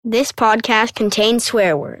This podcast contains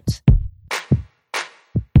swear words.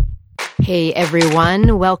 Hey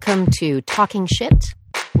everyone, welcome to Talking Shit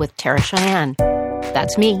with Tara Cheyenne.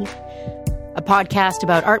 That's me. A podcast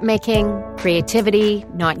about art making, creativity,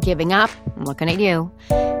 not giving up, I'm looking at you,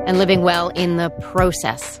 and living well in the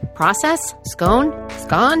process. Process? Scone?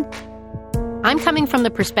 Scone? I'm coming from the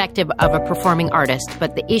perspective of a performing artist,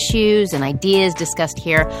 but the issues and ideas discussed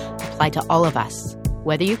here apply to all of us,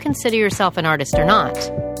 whether you consider yourself an artist or not.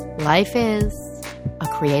 Life is a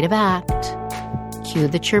creative act. Cue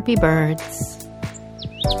the chirpy birds.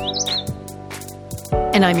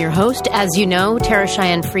 And I'm your host, as you know, Tara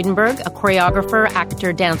Cheyenne Friedenberg, a choreographer,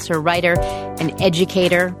 actor, dancer, writer, and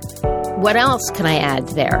educator. What else can I add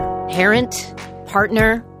there? Parent,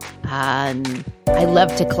 partner, I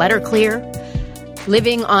love to clutter clear.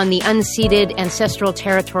 Living on the unceded ancestral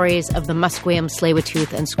territories of the Musqueam,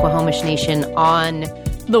 Tsleil-Waututh, and Squamish Nation on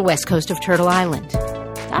the west coast of Turtle Island.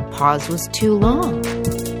 That pause was too long.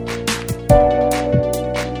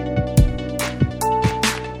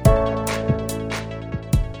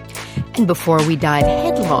 And before we dive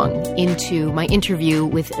headlong into my interview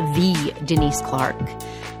with the Denise Clark,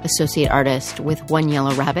 associate artist with One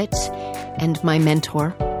Yellow Rabbit, and my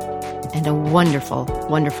mentor, and a wonderful,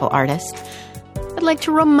 wonderful artist, I'd like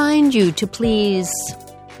to remind you to please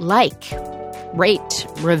like, rate,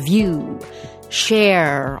 review,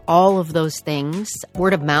 share, all of those things.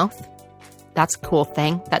 Word of mouth, that's a cool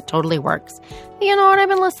thing. That totally works. You know what I've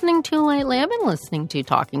been listening to lately? I've been listening to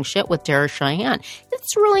Talking Shit with Tara Cheyenne.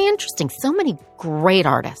 It's really interesting. So many great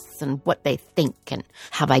artists and what they think and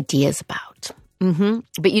have ideas about.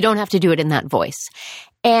 But you don't have to do it in that voice.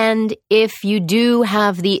 And if you do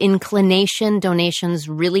have the inclination, donations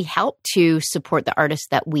really help to support the artists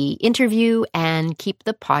that we interview and keep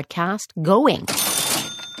the podcast going.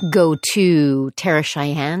 Go to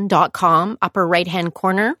taracheyenne.com, upper right-hand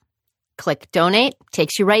corner, click donate,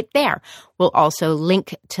 takes you right there. We'll also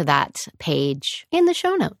link to that page in the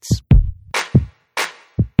show notes.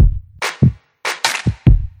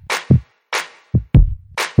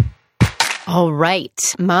 All right,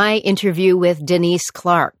 my interview with Denise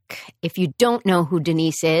Clark. If you don't know who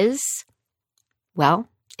Denise is, well,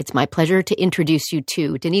 it's my pleasure to introduce you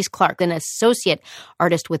to Denise Clark, an associate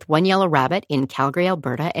artist with One Yellow Rabbit in Calgary,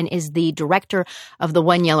 Alberta, and is the director of the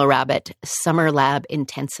One Yellow Rabbit Summer Lab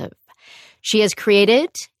Intensive. She has created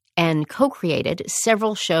and co-created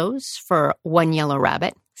several shows for One Yellow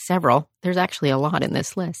Rabbit. Several. There's actually a lot in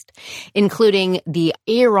this list, including The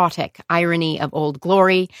Erotic Irony of Old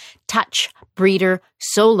Glory, Touch, Breeder,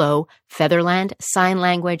 Solo, Featherland, Sign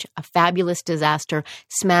Language, A Fabulous Disaster,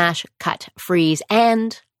 Smash, Cut, Freeze,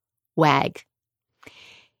 and WAG.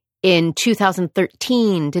 In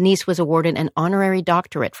 2013, Denise was awarded an honorary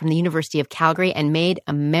doctorate from the University of Calgary and made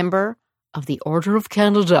a member of the Order of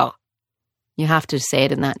Canada. You have to say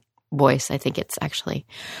it in that voice. I think it's actually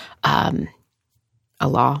a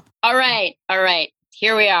law. All right.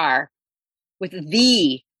 Here we are with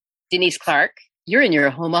the Denise Clark. You're in your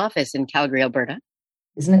home office in Calgary, Alberta.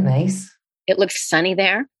 Isn't it nice? It looks sunny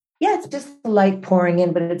there. Yeah, it's just the light pouring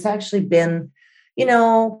in, but it's actually been,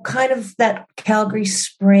 kind of that Calgary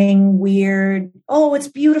spring weird. Oh, it's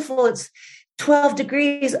beautiful. It's 12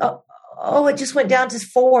 degrees. Oh, it just went down to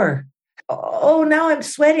 4. Oh, now I'm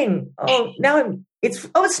sweating. Oh, it's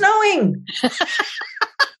snowing.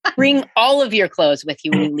 Bring all of your clothes with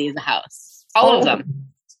you when you leave the house. All of them.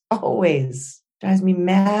 Always. Drives me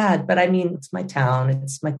mad. But I mean, it's my town.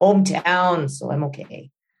 It's my hometown, so I'm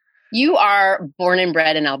okay. You are born and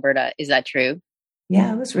bred in Alberta. Is that true?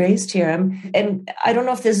 Yeah, I was raised here. And I don't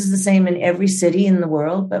know if this is the same in every city in the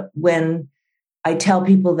world, but when I tell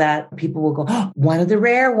people that, people will go, oh, one of the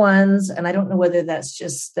rare ones. And I don't know whether that's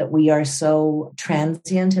just that we are so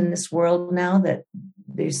transient in this world now that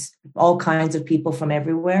there's all kinds of people from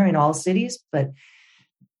everywhere in all cities, but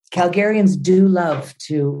Calgarians do love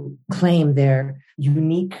to claim their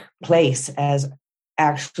unique place as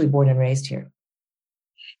actually born and raised here.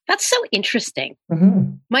 That's so interesting.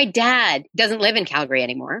 Mm-hmm. My dad doesn't live in Calgary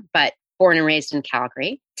anymore, but born and raised in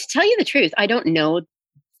Calgary. To tell you the truth, I don't know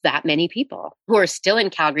that many people who are still in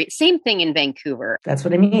Calgary. Same thing in Vancouver. That's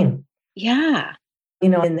what I mean. Yeah.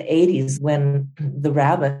 In the 80s, when the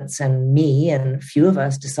Rabbits and me and a few of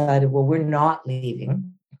us decided, well, we're not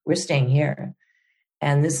leaving. We're staying here.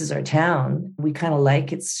 And this is our town. We kind of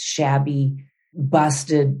like it's shabby,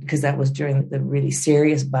 busted, because that was during the really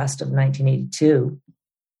serious bust of 1982.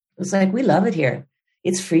 It was like, we love it here.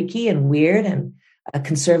 It's freaky and weird and a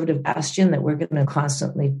conservative bastion that we're going to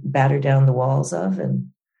constantly batter down the walls of. And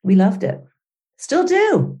we loved it. Still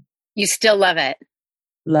do. You still love it.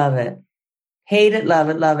 Love it. Hate it, love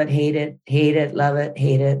it, love it, hate it, love it,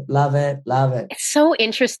 hate it, love it, love it. It's so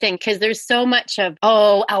interesting because there's so much of,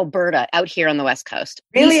 Alberta out here on the West Coast.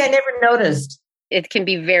 Really? BC, I never noticed. it can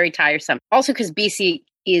be very tiresome. Also because BC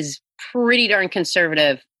is pretty darn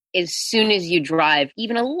conservative as soon as you drive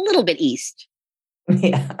even a little bit east.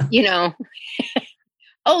 Yeah. You know,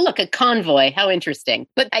 oh, look, a convoy. How interesting.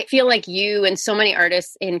 But I feel like you and so many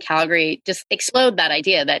artists in Calgary just explode that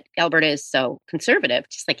idea that Alberta is so conservative,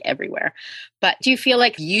 just like everywhere. But do you feel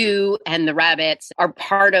like you and the Rabbits are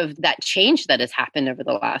part of that change that has happened over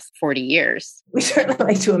the last 40 years? We certainly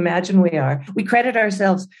like to imagine we are. We credit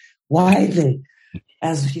ourselves widely.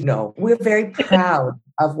 As you know, we're very proud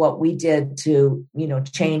of what we did to,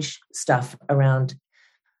 change stuff around.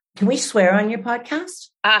 Can we swear on your podcast?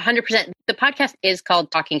 100%. The podcast is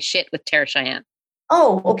called Talking Shit with Tara Cheyenne.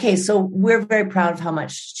 Oh, okay. So we're very proud of how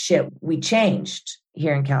much shit we changed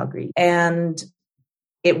here in Calgary. And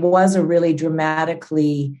it was a really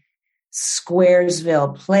dramatically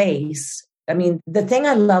Squaresville place. I mean, the thing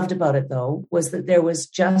I loved about it, though, was that there was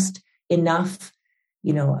just enough,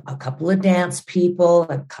 a couple of dance people,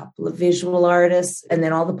 a couple of visual artists, and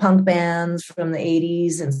then all the punk bands from the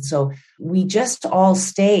 80s. And so we just all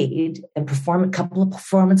stayed and performed, a couple of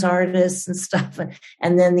performance artists and stuff.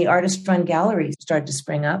 And then the artist-run galleries started to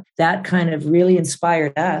spring up. That kind of really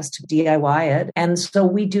inspired us to DIY it. And so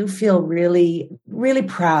we do feel really, really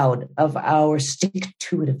proud of our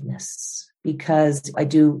stick-to-itiveness, because I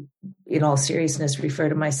do, in all seriousness, refer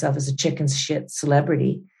to myself as a chicken shit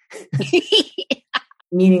celebrity.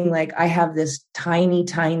 Meaning like I have this tiny,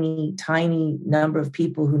 tiny, tiny number of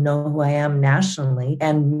people who know who I am nationally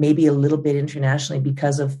and maybe a little bit internationally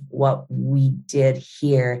because of what we did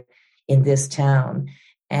here in this town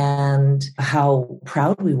and how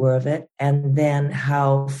proud we were of it. And then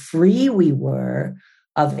how free we were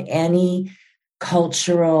of any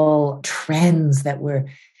cultural trends that were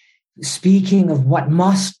speaking of what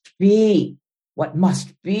must be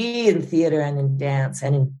in theater and in dance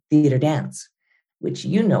and in theater dance, which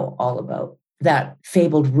you know all about, that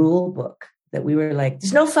fabled rule book that we were like,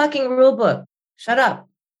 there's no fucking rule book. Shut up.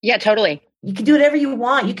 Yeah, totally. You can do whatever you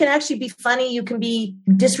want. You can actually be funny. You can be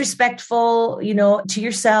disrespectful, to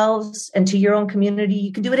yourselves and to your own community.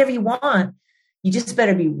 You can do whatever you want. You just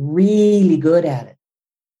better be really good at it.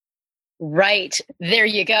 Right. There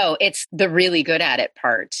you go. It's the really good at it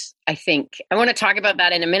part. I think I want to talk about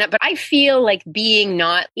that in a minute, but I feel like being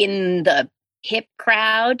not in the hip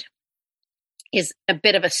crowd is a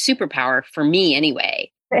bit of a superpower for me anyway.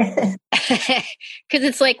 Because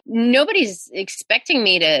it's like nobody's expecting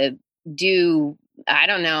me to do, I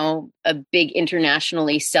don't know, a big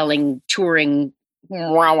internationally selling, touring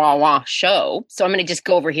show. So I'm going to just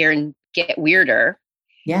go over here and get weirder.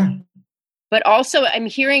 Yeah. But also I'm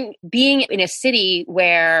hearing being in a city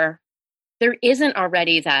where there isn't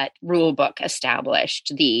already that rule book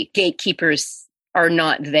established. The gatekeepers are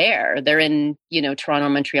not there. They're in, Toronto,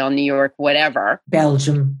 Montreal, New York, whatever.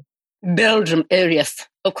 Belgium, yes.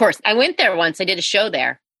 Of course. I went there once. I did a show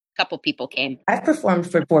there. A couple people came. I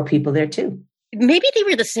performed for 4 people there too. Maybe they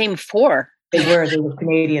were the same 4. They were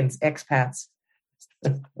Canadians, expats.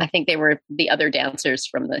 I think they were the other dancers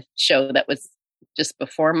from the show that was just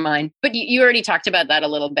before mine. But you already talked about that a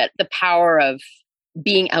little bit. The power of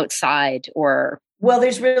being outside or... Well,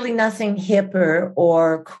 there's really nothing hipper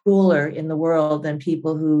or cooler in the world than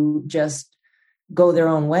people who just go their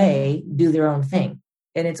own way, do their own thing.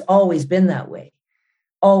 And it's always been that way.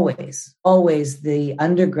 Always, always the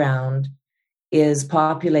underground is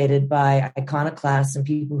populated by iconoclasts and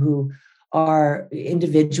people who are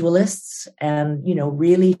individualists and,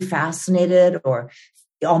 really fascinated or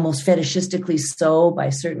almost fetishistically so by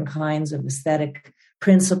certain kinds of aesthetic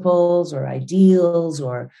principles or ideals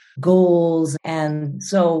or goals. And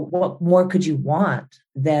so what more could you want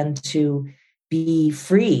than to be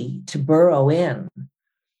free to burrow in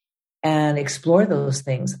and explore those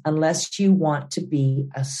things, unless you want to be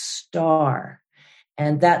a star.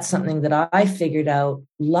 And that's something that I figured out,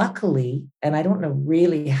 luckily, and I don't know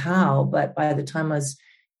really how, but by the time I was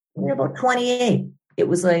about 28, it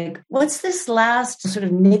was like, what's this last sort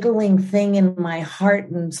of niggling thing in my heart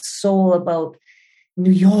and soul about New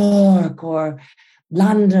York or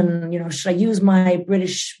London? Should I use my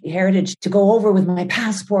British heritage to go over with my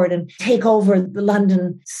passport and take over the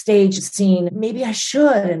London stage scene? Maybe I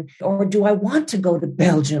should. Or do I want to go to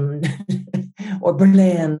Belgium or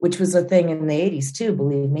Berlin, which was a thing in the 80s too,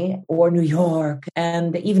 believe me, or New York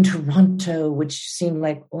and even Toronto, which seemed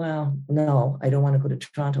like, well, no, I don't want to go to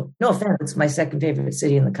Toronto. No offense, it's my second favorite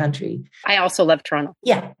city in the country. I also love Toronto.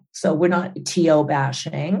 Yeah. So we're not TO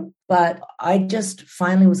bashing, but I just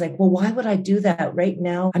finally was like, well, why would I do that right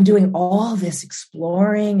now? I'm doing all this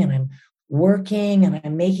exploring and I'm working and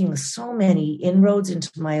I'm making so many inroads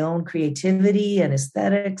into my own creativity and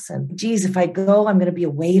aesthetics. And geez, if I go, I'm going to be a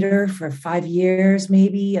waiter for 5 years,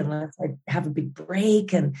 maybe, unless I have a big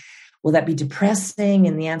break. And will that be depressing?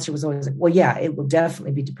 And the answer was always like, well, yeah, it will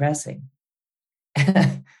definitely be depressing.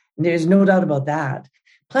 There's no doubt about that.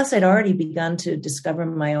 Plus, I'd already begun to discover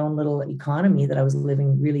my own little economy that I was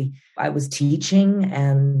living really. I was teaching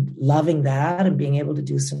and loving that and being able to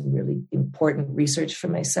do some really important research for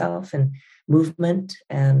myself and movement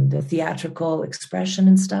and theatrical expression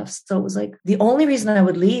and stuff. So it was like the only reason I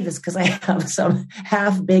would leave is because I have some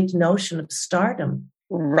half-baked notion of stardom.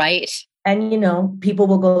 Right. And, people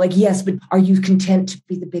will go like, yes, but are you content to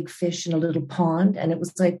be the big fish in a little pond? And it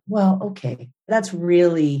was like, well, okay, that's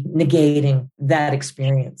really negating that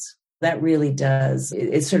experience. That really does.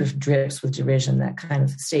 It sort of drips with derision, that kind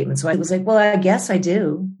of statement. So I was like, well, I guess I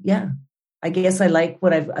do. Yeah. I guess I like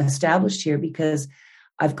what I've established here because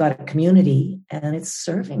I've got a community and it's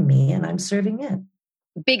serving me and I'm serving it.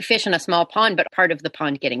 Big fish in a small pond, but part of the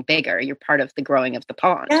pond getting bigger. You're part of the growing of the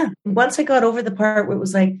pond. Yeah. Once I got over the part where it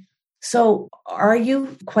was like, so are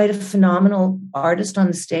you quite a phenomenal artist on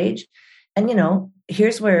the stage? And,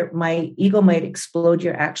 here's where my ego might explode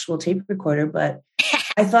your actual tape recorder. But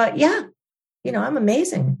I thought, yeah, I'm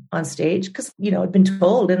amazing on stage because, I'd been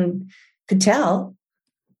told and could tell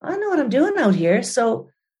I know what I'm doing out here. So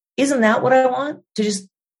isn't that what I want? To just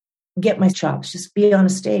get my chops, just be on a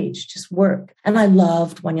stage, just work. And I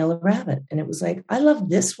loved One Yellow Rabbit. And it was like, I love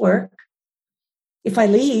this work. If I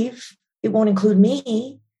leave, it won't include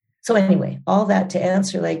me. So anyway, all that to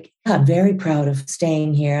answer, like, I'm very proud of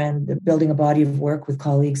staying here and building a body of work with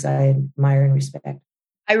colleagues I admire and respect.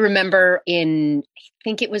 I remember I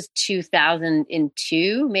think it was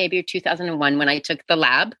 2002, maybe, or 2001 when I took the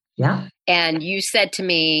lab. Yeah. And you said to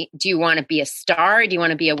me, do you want to be a star? Do you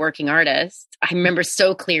want to be a working artist? I remember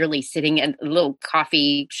so clearly sitting at a little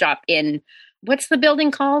coffee shop in, what's the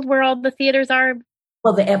building called where all the theaters are?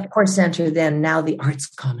 Well, the Epcor Center then, now the Arts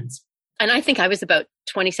Commons. And I think I was about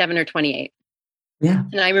 27 or 28. Yeah.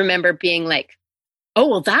 And I remember being like, oh,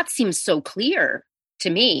 well, that seems so clear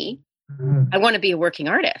to me. Mm-hmm. I want to be a working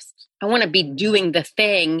artist. I want to be doing the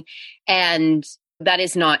thing. And that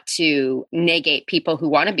is not to negate people who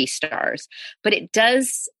want to be stars, but it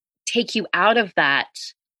does take you out of that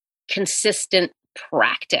consistent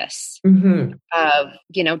practice of,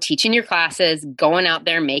 teaching your classes, going out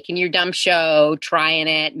there, making your dumb show, trying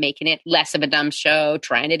it, making it less of a dumb show,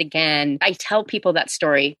 trying it again. I tell people that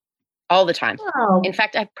story all the time. Wow. In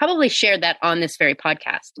fact, I've probably shared that on this very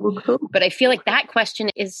podcast. Well, cool. But I feel like that question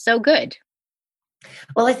is so good.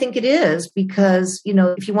 Well, I think it is because,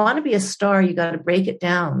 if you want to be a star, you got to break it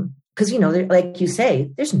down. Because, like you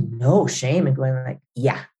say, there's no shame in going like,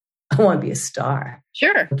 yeah, I want to be a star.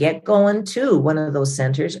 Sure. Get going to one of those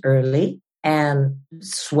centers early and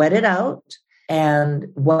sweat it out. And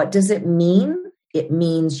what does it mean? It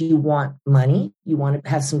means you want money. You want to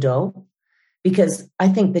have some dough. Because I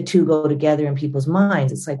think the two go together in people's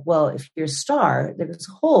minds. It's like, well, if you're a star, there's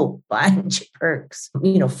a whole bunch of perks,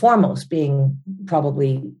 foremost being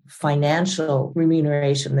probably financial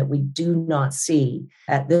remuneration that we do not see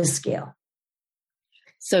at this scale.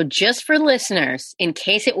 So just for listeners, in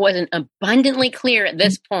case it wasn't abundantly clear at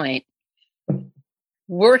this point,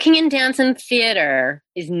 working in dance and theater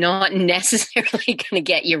is not necessarily going to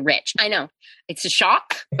get you rich. I know it's a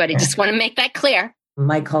shock, but I just want to make that clear.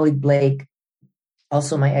 My colleague Blake,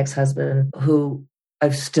 also my ex-husband, who I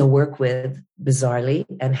still work with bizarrely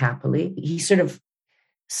and happily, he sort of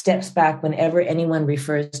steps back whenever anyone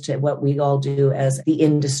refers to what we all do as the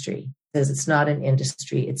industry, because it's not an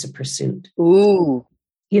industry, it's a pursuit. Ooh.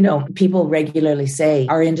 People regularly say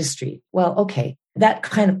our industry. Well, okay, that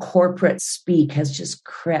kind of corporate speak has just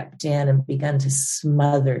crept in and begun to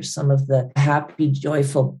smother some of the happy,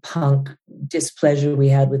 joyful punk displeasure we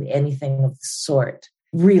had with anything of the sort.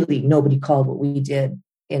 Really, nobody called what we did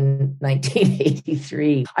in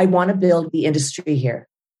 1983. I want to build the industry here.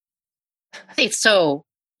 It's so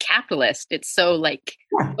capitalist. It's so like,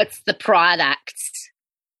 What's the product?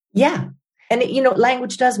 Yeah. And,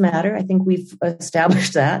 language does matter. I think we've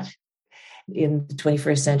established that in the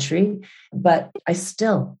 21st century. But I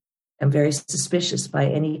still am very suspicious by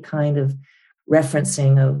any kind of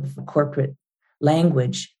referencing of corporate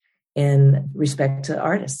language in respect to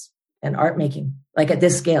artists and art making, like at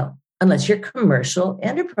this scale, unless you're commercial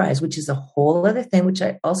enterprise, which is a whole other thing, which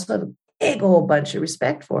I also have a big old bunch of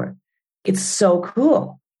respect for. It's so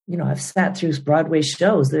cool. I've sat through Broadway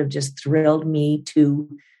shows that have just thrilled me to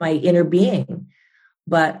my inner being.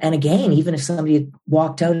 And again, even if somebody had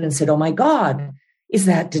walked out and said, oh my God, is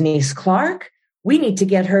that Denise Clark? We need to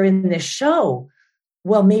get her in this show.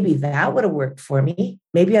 Well, maybe that would have worked for me.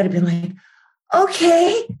 Maybe I'd have been like,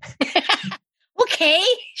 okay. Okay,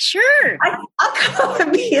 sure. I'll come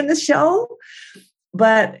and be in the show.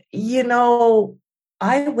 But,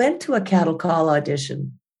 I went to a cattle call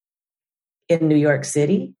audition in New York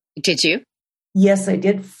City. Did you? Yes, I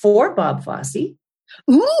did, for Bob Fosse.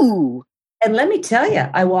 Ooh. And let me tell you,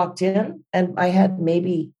 I walked in and I had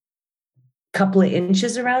maybe a couple of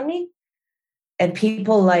inches around me and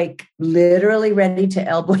people like literally ready to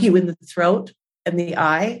elbow you in the throat and the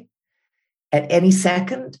eye at any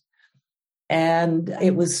second. And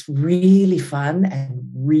it was really fun and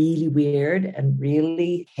really weird and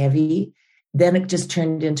really heavy. Then it just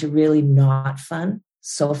turned into really not fun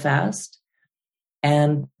so fast.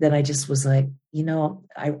 And then I just was like,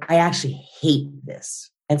 I actually hate this.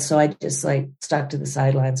 And so I just like stuck to the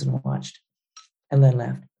sidelines and watched and then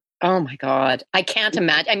left. Oh my God. I can't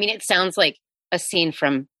imagine. I mean, it sounds like a scene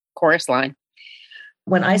from Chorus Line.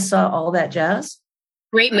 When I saw All That Jazz.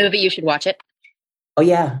 Great movie. You should watch it. Oh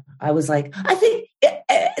yeah. I was like, I think,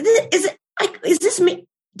 is this me?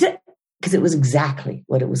 Because it was exactly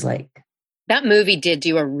what it was like. That movie did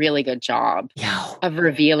do a really good job of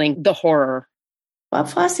revealing the horror. Bob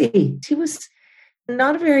Fosse, he was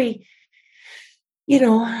not a very, he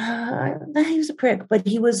was a prick, but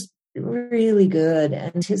he was really good.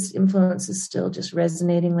 And his influence is still just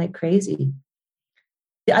resonating like crazy.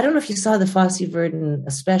 I don't know if you saw the Fosse-Verdon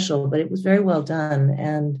special, but it was very well done.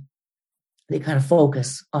 And they kind of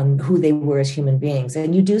focus on who they were as human beings.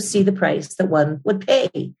 And you do see the price that one would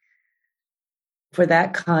pay for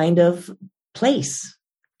that kind of place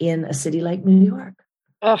in a city like New York.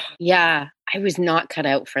 Oh, yeah. I was not cut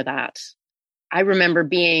out for that. I remember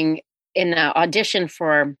being in an audition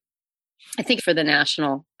for the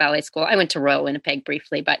National Ballet School. I went to Royal Winnipeg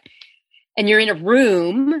briefly, and you're in a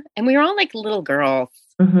room and we were all like little girls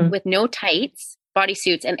with no tights,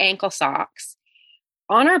 bodysuits and ankle socks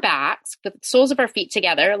on our backs with the soles of our feet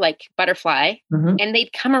together, like butterfly. And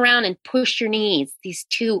they'd come around and push your knees, these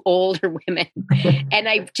two older women. And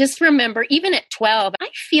I just remember, even at 12, I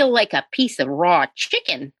feel like a piece of raw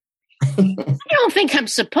chicken. I don't think I'm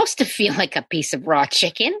supposed to feel like a piece of raw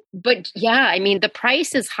chicken. But yeah, I mean, the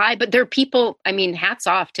price is high, but there are people, hats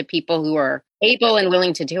off to people who are able and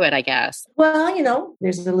willing to do it, I guess. Well,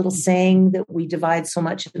 there's a little saying that we divide so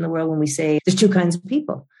much in the world when we say there's two kinds of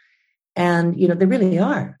people. And, there really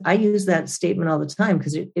are. I use that statement all the time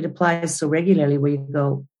because it applies so regularly where you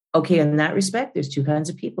go, okay, in that respect, there's two kinds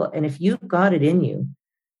of people. And if you've got it in you,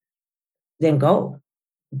 then go,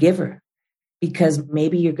 give her. Because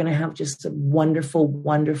maybe you're going to have just a wonderful,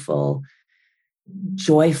 wonderful,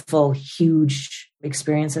 joyful, huge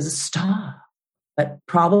experience as a star. But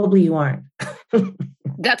probably you aren't.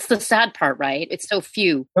 That's the sad part, right? It's so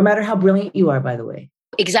few. No matter how brilliant you are, by the way.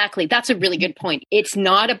 Exactly. That's a really good point. It's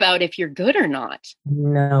not about if you're good or not.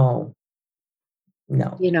 No.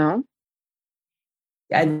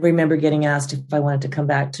 I remember getting asked if I wanted to come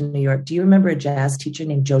back to New York. Do you remember a jazz teacher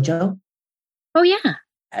named Jojo? Oh, yeah.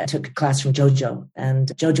 I took a class from Jojo, and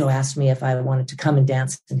Jojo asked me if I wanted to come and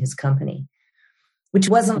dance in his company, which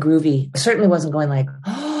wasn't groovy. I certainly wasn't going like,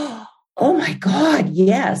 oh my God,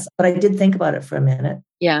 yes. But I did think about it for a minute.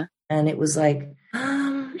 Yeah. And it was like,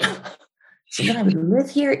 so then I would live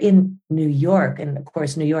here in New York. And of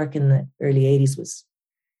course, New York in the early 80s was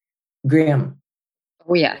grim.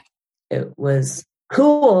 Oh, yeah. It was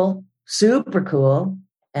cool, super cool.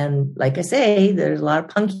 And like I say, there's a lot of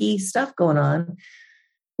punky stuff going on,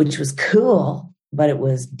 which was cool, but it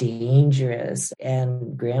was dangerous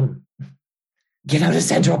and grim. Get out of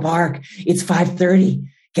Central Park. It's 5:30.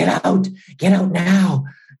 Get out now.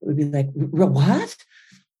 It would be like, what?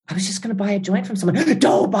 I was just going to buy a joint from someone.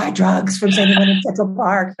 Don't buy drugs from someone in Central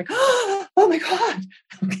Park. Like, oh my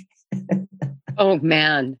God. Oh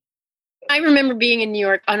man. I remember being in New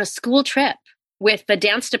York on a school trip with the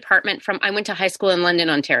dance department I went to high school in London,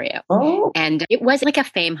 Ontario. Oh. And it was like a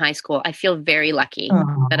fame high school. I feel very lucky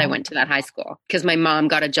that I went to that high school because my mom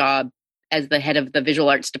got a job as the head of the visual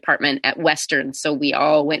arts department at Western. So we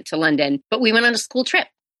all went to London, but we went on a school trip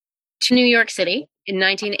to New York City in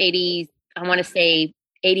 1980, I want to say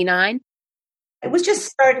 89. It was just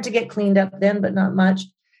starting to get cleaned up then, but not much.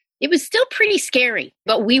 It was still pretty scary,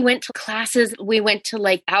 but we went to classes. We went to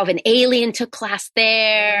like Alvin Ailey took class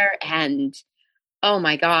there and oh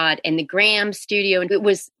my God. And the Graham studio. And it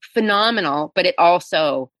was phenomenal, but it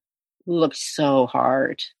also looked so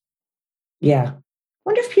hard. Yeah.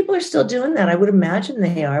 Wonder if people are still doing that. I would imagine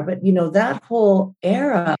they are, but that whole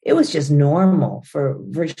era, it was just normal for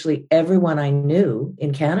virtually everyone I knew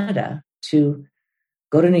in Canada to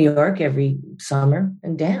go to New York every summer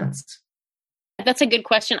and dance. That's a good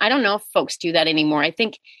question. I don't know if folks do that anymore. I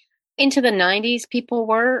think into the 90s people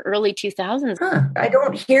were, early 2000s. I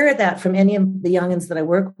don't hear that from any of the youngins that I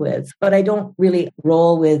work with, but I don't really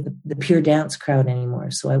roll with the pure dance crowd anymore.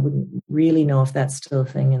 So I wouldn't really know if that's still a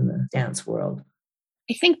thing in the dance world.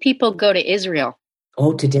 I think people go to Israel.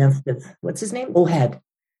 Oh, to dance with, what's his name? Ohad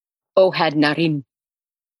Naharim.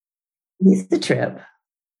 He's the trip.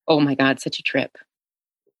 Oh my God, such a trip.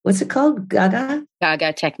 What's it called? Gaga?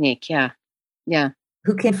 Gaga technique, yeah. Yeah.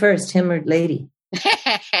 Who came first, him or Lady?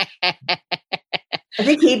 I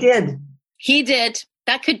think he did. He did.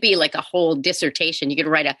 That could be like a whole dissertation. You could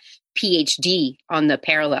write a PhD on the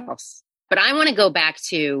parallels. But I want to go back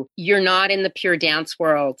to, you're not in the pure dance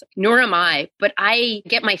world, nor am I, but I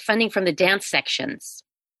get my funding from the dance sections.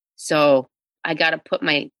 So I got to put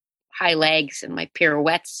my high legs and my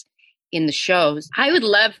pirouettes in the shows. I would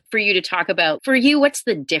love for you to talk about, for you, what's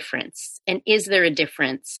the difference? And is there a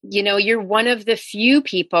difference? You're one of the few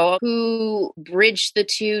people who bridge the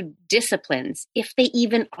two disciplines, if they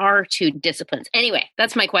even are two disciplines. Anyway,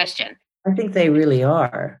 that's my question. I think they really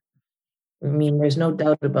are. I mean, there's no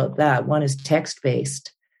doubt about that. One is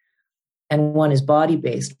text-based and one is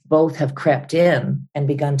body-based. Both have crept in and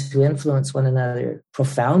begun to influence one another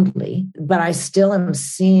profoundly. But I still am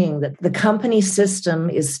seeing that the company system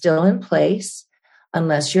is still in place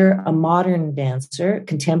unless you're a modern dancer,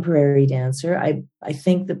 contemporary dancer. I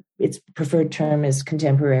think that its preferred term is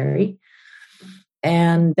contemporary.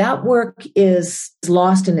 And that work is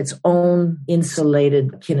lost in its own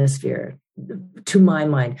insulated kinesphere, to my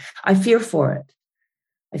mind. I fear for it.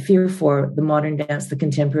 I fear for the modern dance, the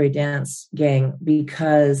contemporary dance gang,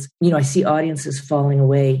 because, I see audiences falling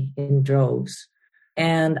away in droves.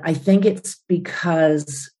 And I think it's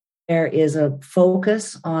because there is a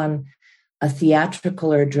focus on a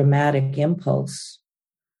theatrical or dramatic impulse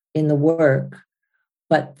in the work,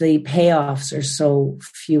 but the payoffs are so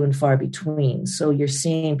few and far between. So you're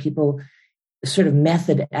seeing people sort of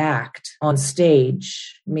method act on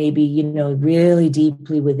stage, maybe, really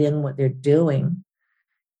deeply within what they're doing.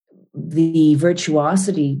 The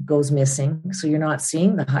virtuosity goes missing. So you're not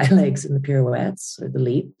seeing the high legs and the pirouettes or the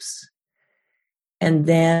leaps. And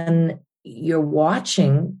then you're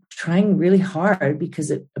watching, trying really hard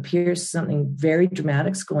because it appears something very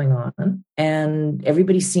dramatic's going on. And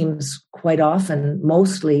everybody seems quite often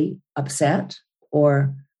mostly upset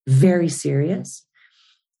or very serious.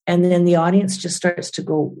 And then the audience just starts to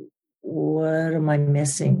go, what am I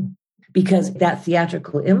missing? Because that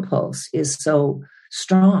theatrical impulse is so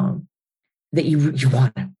strong that you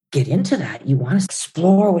want to get into that. You want to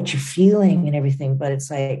explore what you're feeling and everything. But it's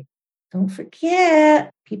like, don't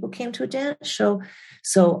forget, people came to a dance show.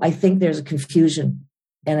 So I think there's a confusion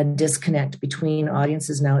and a disconnect between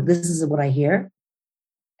audiences now. This is what I hear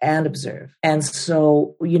and observe. And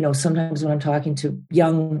so, sometimes when I'm talking to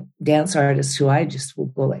young dance artists who I just will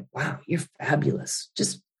go like, wow, you're fabulous,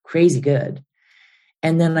 just crazy good.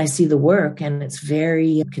 And then I see the work and it's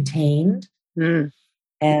very contained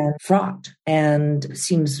and fraught and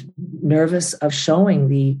seems nervous of showing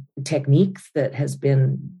the technique that has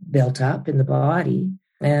been built up in the body.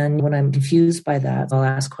 And when I'm confused by that, I'll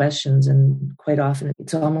ask questions. And quite often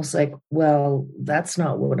it's almost like, well, that's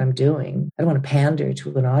not what I'm doing. I don't want to pander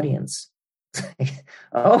to an audience.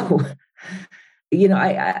 But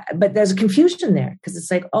there's a confusion there because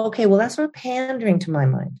it's like, okay, well, that's not pandering to my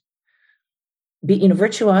mind.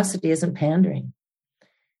 Virtuosity isn't pandering.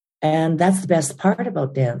 And that's the best part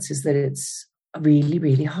about dance is that it's really,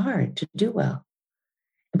 really hard to do well.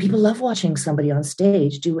 And people love watching somebody on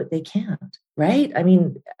stage do what they can't, right? I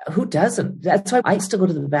mean, who doesn't? That's why I still go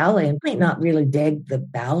to the ballet and might not really dig the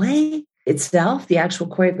ballet itself, the actual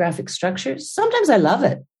choreographic structures. Sometimes I love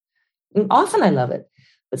it. And often I love it.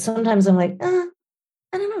 But sometimes I'm like, I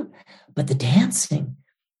don't know. But the dancing,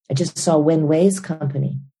 I just saw Wen Wei's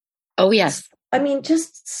company. Oh, yes. I mean,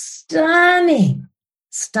 just stunning.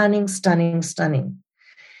 Stunning, stunning, stunning.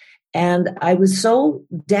 And I was so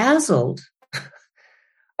dazzled.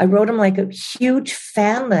 I wrote him like a huge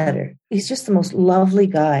fan letter. He's just the most lovely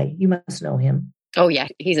guy. You must know him. Oh, yeah.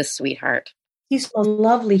 He's a sweetheart. He's a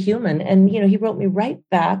lovely human. And, he wrote me right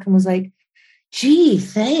back and was like, gee,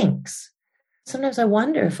 thanks. Sometimes I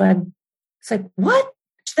wonder if it's like, what?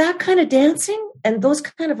 That kind of dancing and those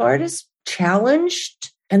kind of artists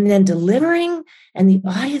challenged and then delivering. And the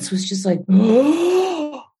audience was just like,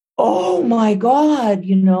 oh my God,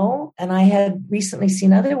 And I had recently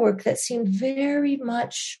seen other work that seemed very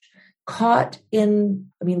much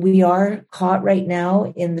we are caught right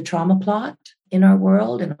now in the trauma plot in our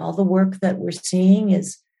world, and all the work that we're seeing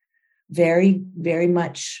is very, very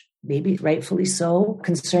much, maybe rightfully so,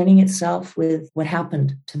 concerning itself with what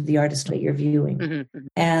happened to the artist that you're viewing. Mm-hmm.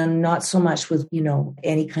 And not so much with,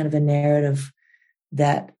 any kind of a narrative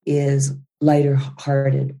that is lighter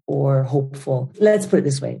hearted or hopeful. Let's put it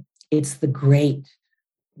this way. It's the great,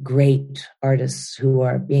 great artists who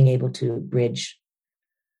are being able to bridge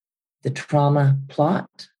the trauma plot,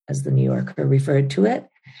 as the New Yorker referred to it,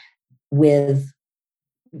 with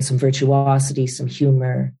some virtuosity, some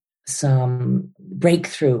humor, some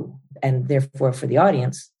breakthrough, and therefore for the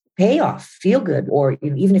audience, payoff, feel good. Or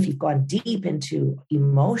even if you've gone deep into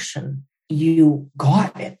emotion, you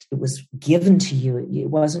got it. It was given to you. It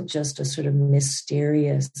wasn't just a sort of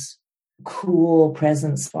mysterious, cool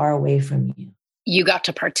presence far away from you. You got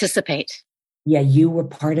to participate. Yeah, you were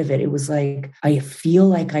part of it. It was like, I feel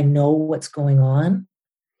like I know what's going on.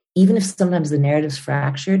 Even if sometimes the narrative's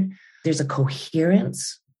fractured, there's a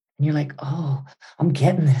coherence. And you're like, oh, I'm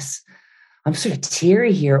getting this. I'm sort of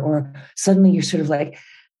teary here. Or suddenly you're sort of like,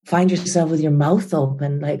 find yourself with your mouth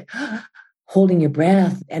open, like holding your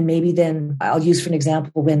breath. And maybe then I'll use for an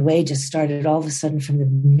example, when Wei just started all of a sudden from the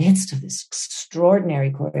midst of this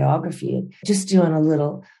extraordinary choreography, just doing a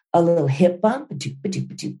little hip bump, and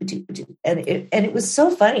it was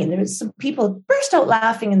so funny. And there was some people burst out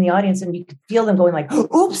laughing in the audience, and you could feel them going like,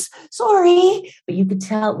 oops, sorry. But you could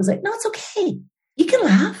tell it was like, no, it's okay. You can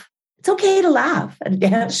laugh. It's okay to laugh at a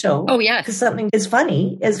dance show. Oh, yeah. Because something is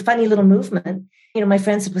funny, is funny little movement. My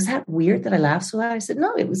friend said, was that weird that I laughed so loud? I said,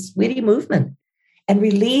 no, it was witty movement and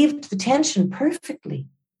relieved the tension perfectly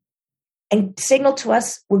and signaled to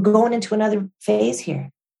us we're going into another phase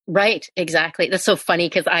here. Right, exactly. That's so funny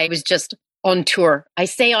because I was just on tour. I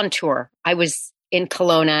say on tour. I was in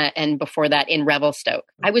Kelowna and before that in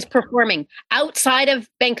Revelstoke. I was performing outside of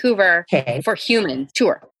Vancouver for Human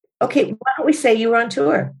tour. Okay, why don't we say you were on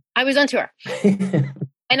tour? I was on tour.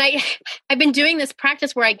 And I've been doing this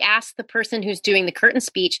practice where I ask the person who's doing the curtain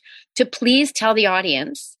speech to please tell the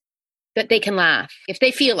audience that they can laugh if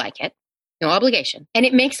they feel like it. No obligation. And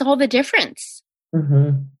it makes all the difference.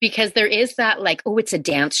 Mm-hmm. Because there is that like, oh, it's a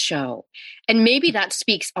dance show. And maybe that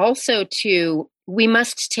speaks also to, we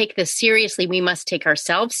must take this seriously. We must take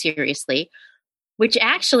ourselves seriously, which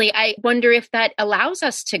actually, I wonder if that allows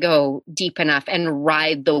us to go deep enough and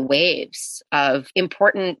ride the waves of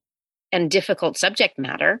important and difficult subject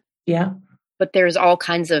matter. Yeah. But there's all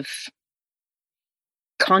kinds of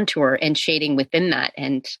contour and shading within that.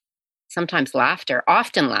 And sometimes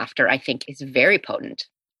often laughter, I think, is very potent.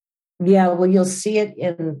 Yeah, well, you'll see it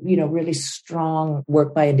in, really strong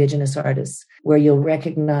work by Indigenous artists where you'll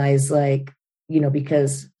recognize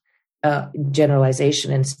because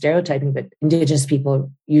generalization and stereotyping, but Indigenous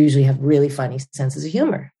people usually have really funny senses of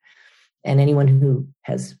humor. And anyone who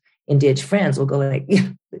has Indig friends will go like, yeah,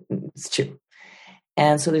 it's true.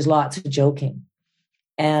 And so there's lots of joking.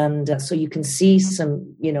 And so you can see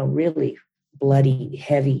some, really bloody,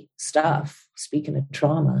 heavy stuff, speaking of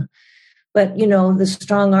trauma. But, the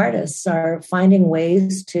strong artists are finding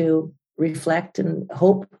ways to reflect and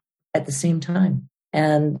hope at the same time.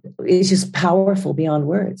 And it's just powerful beyond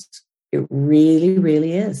words. It really,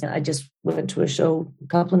 really is. I just went to a show a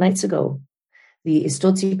couple of nights ago, the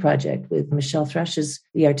Istotsi Project with Michelle Thrush is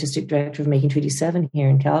the artistic director of Making Treaty 7 here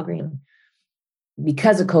in Calgary. And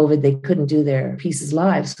because of COVID, they couldn't do their pieces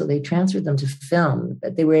live, so they transferred them to film,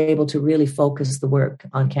 but they were able to really focus the work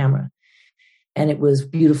on camera. And it was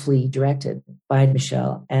beautifully directed by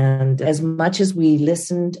Michelle. And as much as we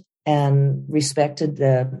listened and respected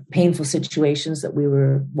the painful situations that we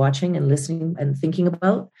were watching and listening and thinking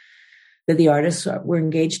about that the artists were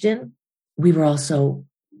engaged in, we were also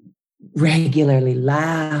regularly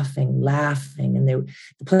laughing. And the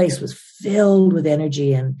place was filled with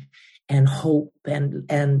energy and hope and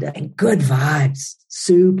good vibes,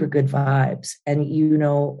 super good vibes. And,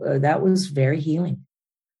 that was very healing.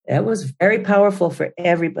 That was very powerful for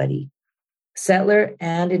everybody, settler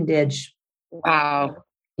and Indig. Wow.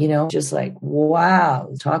 Just like,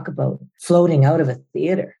 wow, talk about floating out of a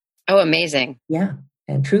theater. Oh, amazing. Yeah.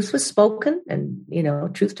 And truth was spoken and,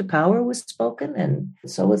 truth to power was spoken. And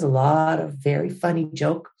so was a lot of very funny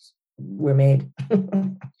jokes were made.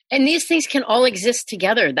 And these things can all exist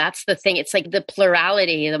together. That's the thing. It's like the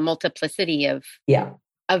plurality, the multiplicity of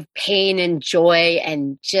pain and joy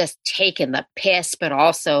and just taking the piss, but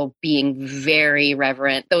also being very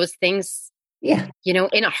reverent. Those things, in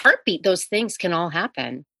a heartbeat, those things can all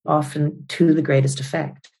happen. Often to the greatest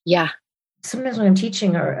effect. Yeah. Sometimes when I'm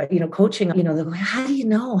teaching or, coaching, they'll go, how do you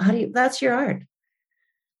know? That's your art.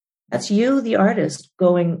 That's you, the artist,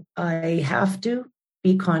 going, I have to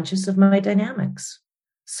be conscious of my dynamics.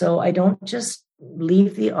 So I don't just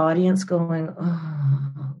leave the audience going,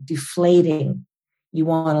 oh, deflating. You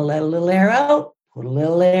want to let a little air out, put a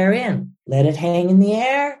little air in, let it hang in the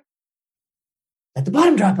air, let the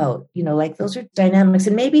bottom drop out. Like those are dynamics.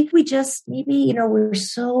 And maybe we're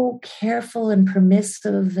so careful and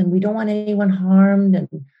permissive and we don't want anyone harmed. And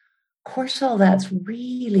of course, all that's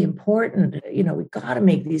really important. We've got to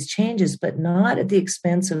make these changes, but not at the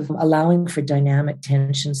expense of allowing for dynamic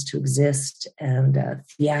tensions to exist and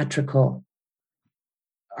theatrical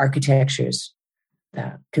architectures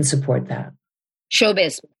that can support that.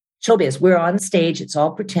 Showbiz. We're on stage. It's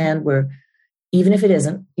all pretend. Even if it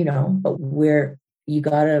isn't, but you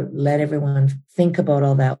got to let everyone think about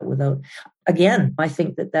all that without, again, I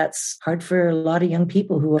think that's hard for a lot of young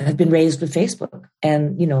people who have been raised with Facebook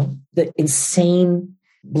and, the insane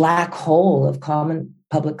black hole of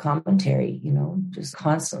public commentary, just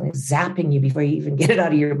constantly zapping you before you even get it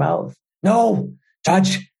out of your mouth. No,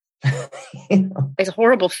 judge. It's a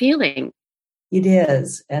horrible feeling. It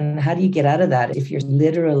is. And how do you get out of that if you're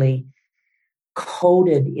literally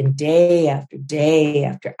coded in day after day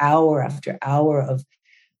after hour of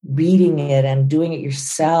reading it and doing it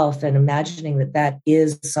yourself and imagining that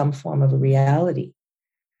is some form of a reality?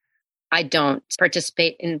 I don't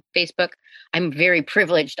participate in Facebook. I'm very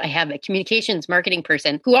privileged. I have a communications marketing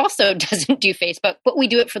person who also doesn't do Facebook, but we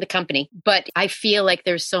do it for the company. But I feel like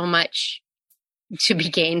there's so much to be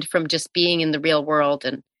gained from just being in the real world.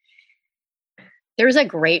 And there's a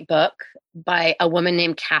great book by a woman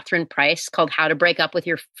named Catherine Price called How to Break Up with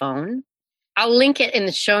Your Phone. I'll link it in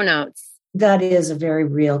the show notes. That is a very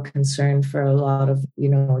real concern for a lot of,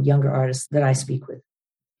 younger artists that I speak with.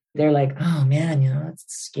 They're like, oh man, it's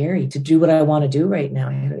scary to do what I want to do right now.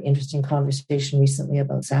 I had an interesting conversation recently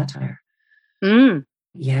about satire.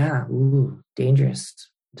 Yeah, dangerous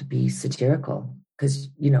to be satirical because,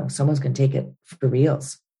 someone's going to take it for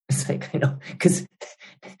reals. It's like, because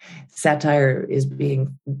satire is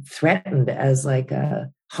being threatened as like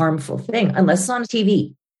a harmful thing, unless it's on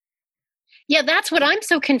TV. Yeah, that's what I'm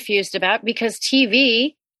so confused about because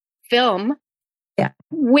TV, film,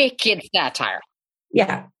 wicked satire.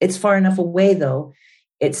 Yeah, it's far enough away though.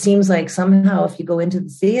 It seems like somehow if you go into the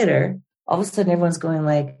theater, all of a sudden everyone's going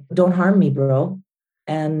like, don't harm me, bro.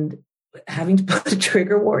 And having to put a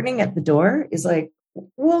trigger warning at the door is like,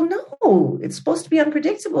 well, no, it's supposed to be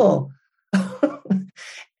unpredictable.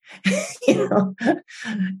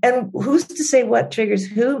 And who's to say what triggers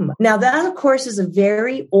whom? Now that, of course, is a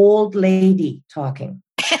very old lady talking.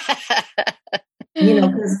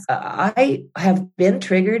 Because I have been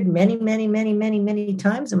triggered many, many, many, many, many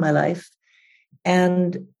times in my life.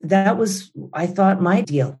 And that was, I thought, my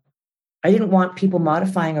deal. I didn't want people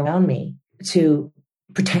modifying around me to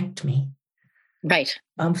protect me. Right.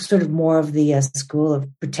 I'm sort of more of the school of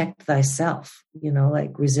protect thyself,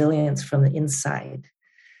 like resilience from the inside.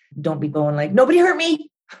 Don't be going like, nobody hurt me.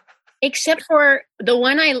 Except for the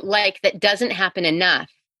one I like that doesn't happen enough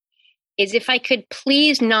is if I could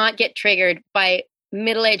please not get triggered by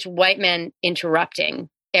middle-aged white men interrupting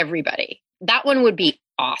everybody. That one would be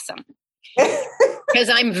awesome. Because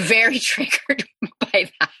I'm very triggered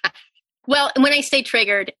by that. Well, when I say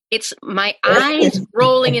triggered, it's my eyes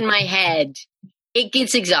rolling in my head. It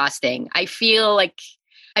gets exhausting. I feel like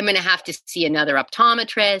I'm going to have to see another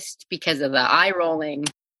optometrist because of the eye rolling.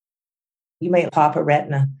 You might pop a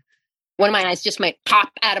retina. One of my eyes just might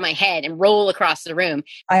pop out of my head and roll across the room.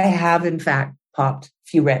 I have, in fact, popped a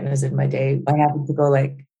few retinas in my day. I happen to go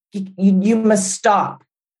like, you must stop.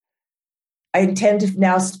 I intend to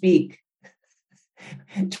now speak.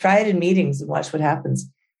 Try it in meetings and watch what happens.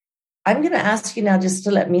 I'm going to ask you now just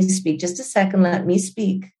to let me speak. Just a second, let me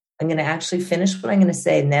speak. I'm going to actually finish what I'm going to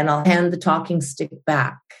say, and then I'll hand the talking stick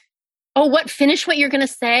back. Oh, what? Finish what you're going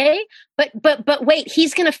to say? But wait,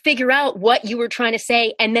 he's going to figure out what you were trying to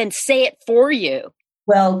say and then say it for you.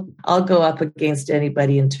 Well, I'll go up against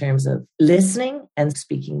anybody in terms of listening and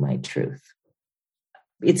speaking my truth.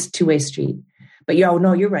 It's a two-way street. But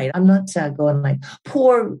you're right. I'm not going like,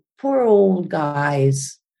 poor old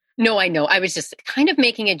guys. No, I know. I was just kind of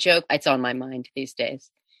making a joke. It's on my mind these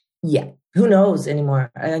days. Yeah. Who knows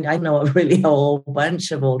anymore? I know a really whole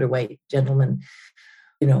bunch of older white gentlemen,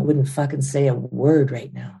 wouldn't fucking say a word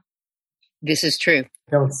right now. This is true.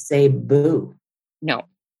 Don't say boo. No.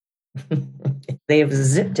 They have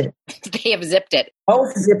zipped it. They have zipped it.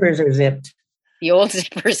 Both zippers are zipped. The old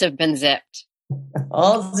zippers have been zipped.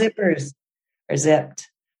 All zippers are zipped.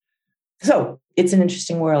 So it's an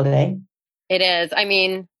interesting world, eh? It is. I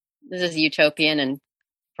mean, this is utopian and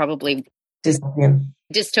probably dystopian.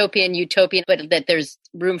 dystopian, utopian, but that there's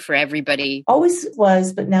room for everybody. Always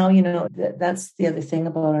was, but now, that's the other thing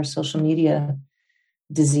about our social media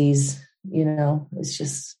disease, it's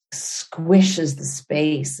just squishes the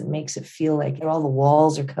space and makes it feel like all the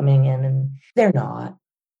walls are coming in, and they're not.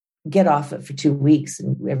 Get off it for 2 weeks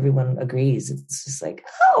and everyone agrees. It's just like,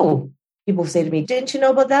 oh, people say to me, didn't you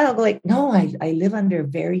know about that? I'll go like, no, I live under a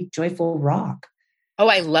very joyful rock. Oh,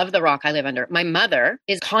 I love the rock I live under. My mother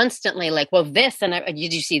is constantly like, well, this, and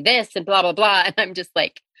did you see this, and blah, blah, blah. And I'm just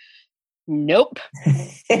like, nope.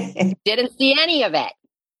 Didn't see any of it.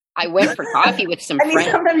 I went for coffee with some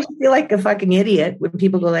friends. Sometimes you feel like a fucking idiot when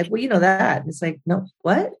people go like, well, you know that. And it's like, no,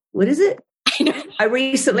 what? What is it? I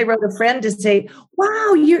recently wrote a friend to say,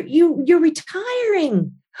 wow, you're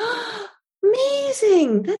retiring.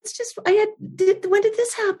 Amazing. That's just, when did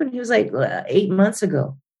this happen? He was like, 8 months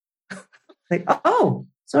ago. Like, oh,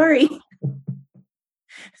 sorry.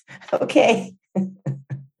 Okay. But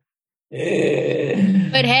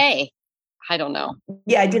hey, I don't know.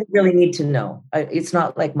 Yeah, I didn't really need to know. It's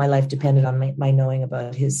not like my life depended on my knowing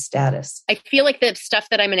about his status. I feel like the stuff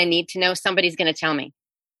that I'm going to need to know, somebody's going to tell me.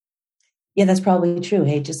 Yeah, that's probably true.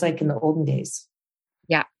 Hey, just like in the olden days.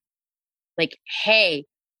 Yeah. Like, hey,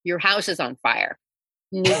 your house is on fire.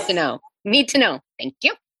 Need to know. Need to know. Thank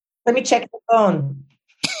you. Let me check the phone.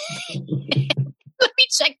 Let me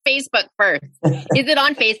check Facebook first. Is it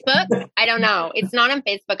on Facebook? I don't know. It's not on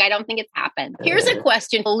Facebook. I don't think it's happened. Here's a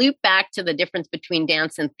question. We'll loop back to the difference between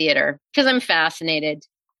dance and theater because I'm fascinated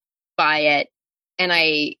by it. And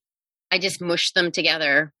I just mush them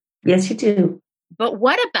together. Yes, you do. But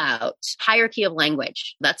what about hierarchy of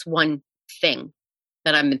language? That's one thing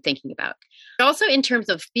that I've been thinking about. But also in terms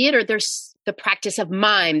of theater, there's the practice of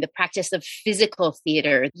mime, the practice of physical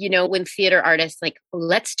theater. When theater artists like,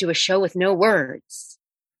 let's do a show with no words.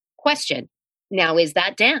 Question. Now, is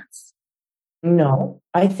that dance? No,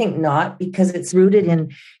 I think not, because it's rooted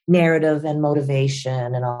in narrative and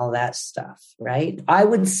motivation and all that stuff, right? I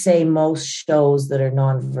would say most shows that are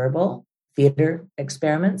nonverbal theater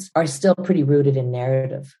experiments are still pretty rooted in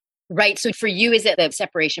narrative. Right. So for you, is it the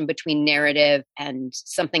separation between narrative and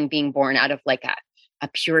something being born out of like a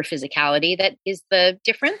pure physicality that is the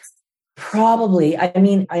difference? Probably. I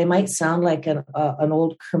mean, I might sound like an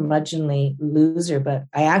old curmudgeonly loser, but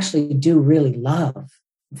I actually do really love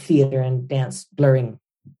theater and dance blurring.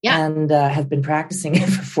 Yeah. And have been practicing it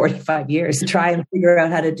for 45 years to try and figure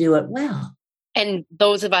out how to do it well. And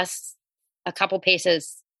those of us a couple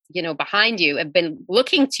paces behind you have been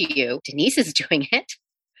looking to you. Denise is doing it.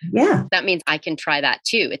 Yeah. That means I can try that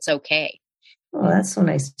too. It's okay. Oh, that's so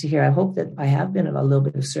nice to hear. I hope that I have been of a little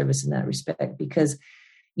bit of service in that respect because,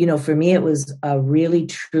 for me, it was a really,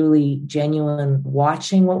 truly genuine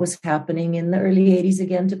watching what was happening in the early 80s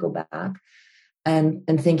again, to go back and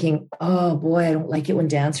thinking, oh boy, I don't like it when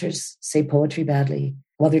dancers say poetry badly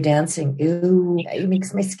while they're dancing. Ew, it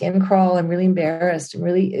makes my skin crawl. I'm really embarrassed. I'm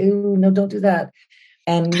really, ew, no, don't do that.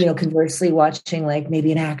 And, conversely watching like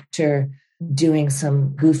maybe an actor doing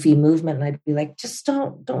some goofy movement and I'd be like, just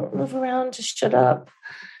don't move around, just shut up.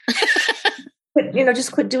 But,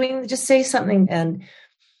 just quit doing, just say something. And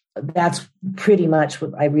that's pretty much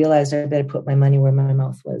what I realized. I better put my money where my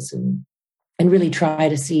mouth was and really try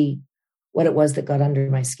to see what it was that got under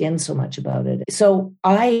my skin so much about it. So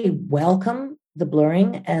I welcome the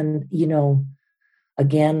blurring and,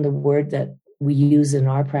 again, the word that we use in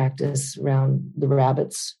our practice around the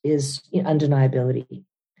rabbits is undeniability.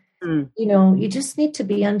 You just need to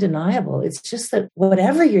be undeniable. It's just that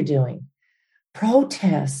whatever you're doing,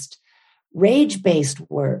 protest, rage-based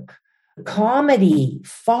work, comedy,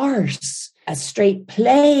 farce, a straight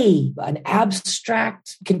play, an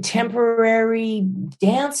abstract contemporary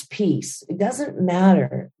dance piece, it doesn't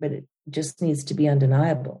matter, but it just needs to be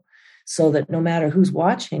undeniable so that no matter who's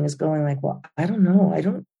watching is going like, well, I don't know. I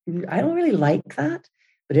don't really like that,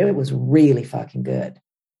 but it was really fucking good.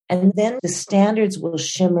 And then the standards will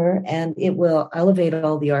shimmer and it will elevate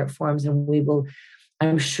all the art forms. And we will,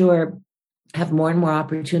 I'm sure, have more and more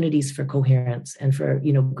opportunities for coherence and for,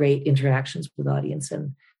 great interactions with audience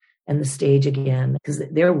and the stage again, because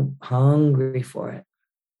they're hungry for it.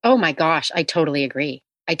 Oh my gosh. I totally agree.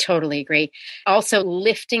 Also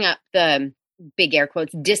lifting up the big air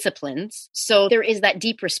quotes disciplines. So there is that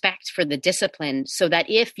deep respect for the discipline so that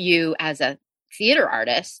if you as a theater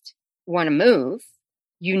artist want to move,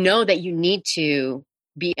 that you need to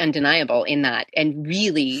be undeniable in that and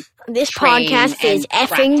really this podcast is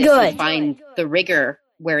effing good. Find the rigor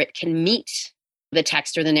where it can meet the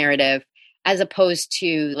text or the narrative as opposed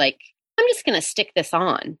to like, I'm just going to stick this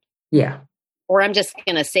on. Yeah. Or I'm just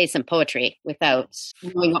going to say some poetry without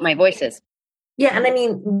knowing what my voice is. Yeah. And I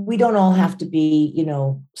mean, we don't all have to be,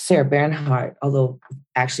 Sarah Bernhardt, although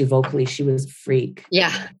actually vocally she was a freak.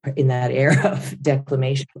 Yeah. In that era of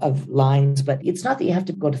declamation of lines. But it's not that you have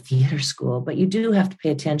to go to theater school, but you do have to pay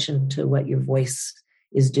attention to what your voice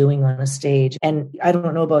is doing on a stage. And I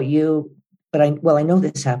don't know about you, but I know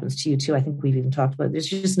this happens to you too. I think we've even talked about it. There's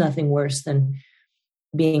just nothing worse than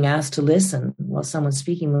being asked to listen while someone's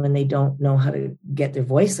speaking when they don't know how to get their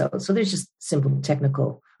voice out. So there's just simple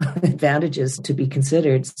technical advantages to be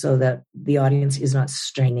considered so that the audience is not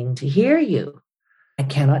straining to hear you. I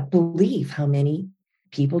cannot believe how many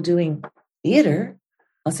people doing theater,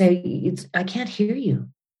 I'll say, I can't hear you.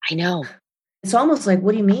 I know. It's almost like,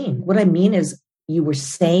 what do you mean? What I mean is you were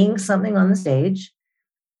saying something on the stage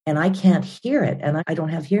and I can't hear it. And I don't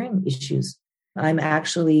have hearing issues. I'm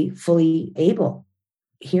actually fully able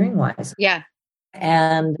hearing wise. Yeah.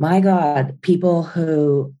 And my God, people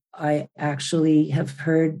who I actually have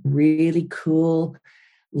heard really cool,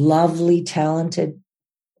 lovely, talented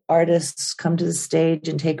artists come to the stage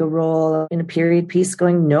and take a role in a period piece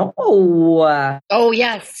going, no. Oh,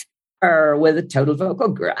 yes. With a total vocal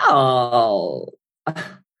growl. And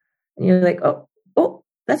you're like, oh,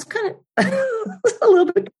 that's kind of a little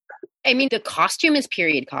bit. I mean, the costume is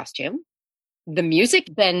period costume. The music,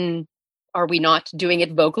 then are we not doing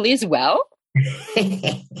it vocally as well?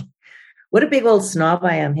 What a big old snob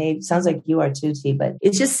I am. Hey, sounds like you are too, T, but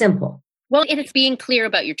it's just simple. Well, and it's being clear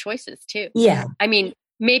about your choices too. Yeah. I mean,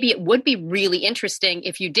 maybe it would be really interesting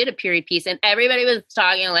if you did a period piece and everybody was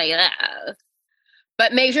talking like that.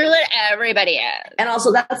 But make sure that everybody is. And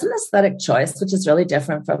also that's an aesthetic choice, which is really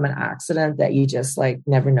different from an accident that you just like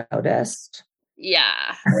never noticed.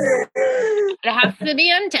 Yeah. It has to be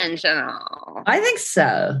intentional. I think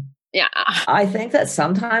so. Yeah. I think that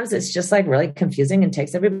sometimes it's just like really confusing and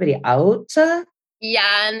takes everybody out.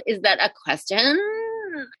 Yeah. And is that a question?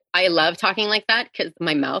 I love talking like that because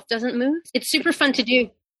my mouth doesn't move. It's super fun to do.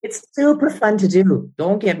 It's super fun to do.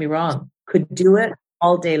 Don't get me wrong. Could do it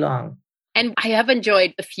all day long. And I have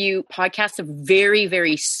enjoyed a few podcasts of very,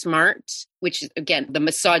 very smart, which is, again, the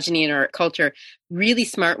misogyny in our culture, really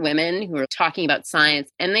smart women who are talking about science.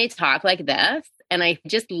 And they talk like this. And I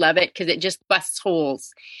just love it because it just busts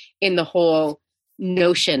holes in the whole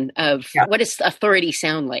notion of what does authority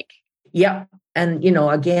sound like? Yeah. And,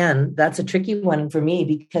 again, that's a tricky one for me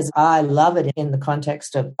because I love it in the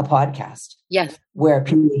context of a podcast. Yes. Where a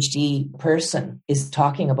PhD person is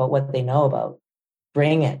talking about what they know about.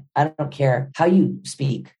 Bring it. I don't care how you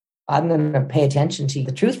speak. I'm going to pay attention to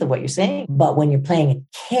the truth of what you're saying. But when you're playing a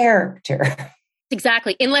character.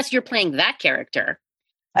 Exactly. Unless you're playing that character.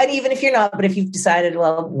 And even if you're not, but if you've decided,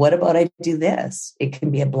 well, what about I do this? It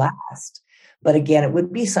can be a blast. But again, it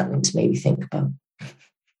would be something to maybe think about.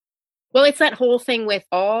 Well, it's that whole thing with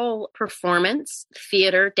all performance,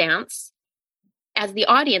 theater, dance. As the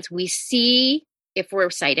audience, we see if we're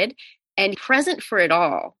sighted and present for it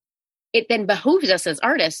all. It then behooves us as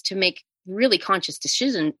artists to make really conscious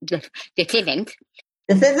decisions. Do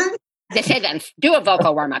a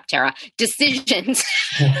vocal warm-up, Tara. Decisions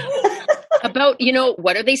about,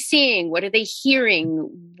 what are they seeing? What are they hearing?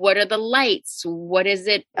 What are the lights? What is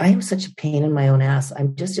it? I am such a pain in my own ass.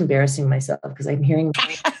 I'm just embarrassing myself because I'm hearing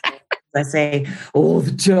I say all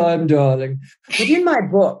the time, darling. But in my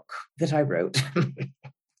book that I wrote,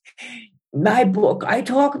 I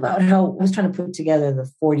talk about how I was trying to put together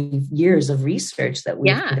the 40 years of research that we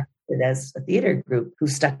conducted as a theater group who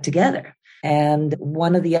stuck together. And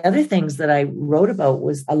one of the other things that I wrote about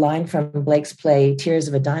was a line from Blake's play, Tears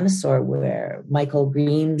of a Dinosaur, where Michael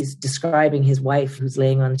Green is describing his wife who's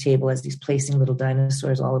laying on the table as he's placing little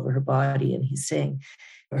dinosaurs all over her body. And he's saying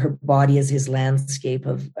her body is his landscape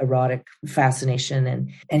of erotic fascination.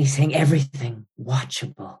 And he's saying everything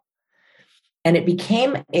watchable. And it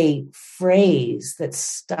became a phrase that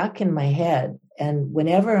stuck in my head. And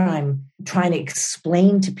whenever I'm trying to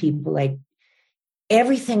explain to people, like,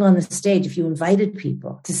 everything on the stage, if you invited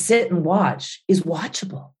people to sit and watch, is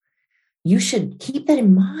watchable. You should keep that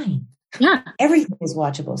in mind. Yeah. Everything is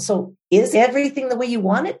watchable. So is everything the way you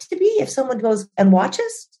want it to be if someone goes and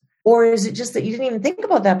watches? Or is it just that you didn't even think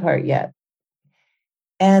about that part yet?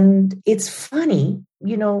 And it's funny,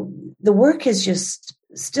 the work is just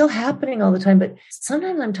still happening all the time. But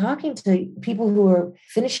sometimes I'm talking to people who are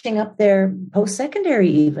finishing up their post-secondary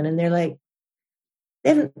even, and they're like,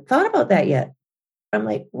 they haven't thought about that yet. I'm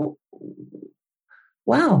like,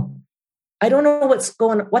 wow, I don't know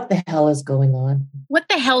what the hell is going on. What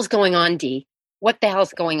the hell's going on, Dee? What the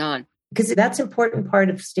hell's going on? Because that's an important part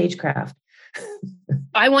of stagecraft.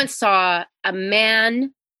 I once saw a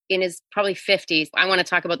man in his probably 50s. I want to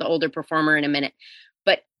talk about the older performer in a minute,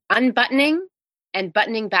 but unbuttoning and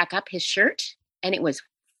buttoning back up his shirt and it was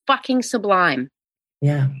fucking sublime.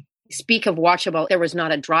 Yeah. Speak of watchable, there was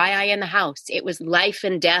not a dry eye in the house. It was life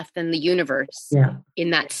and death and the universe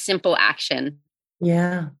in that simple action.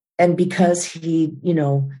 Yeah. And because he,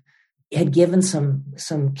 had given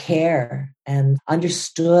some care and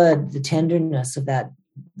understood the tenderness of that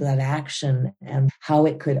action and how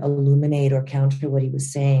it could illuminate or counter what he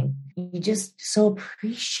was saying, you just so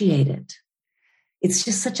appreciate it. It's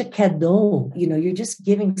just such a cadeau. You're just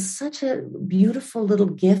giving such a beautiful little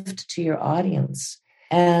gift to your audience.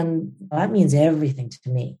 And that means everything to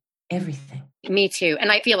me, everything. Me too.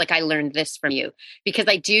 And I feel like I learned this from you because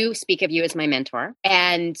I do speak of you as my mentor.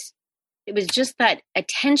 And it was just that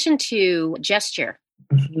attention to gesture,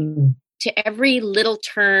 to every little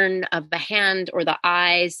turn of the hand or the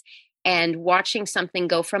eyes, and watching something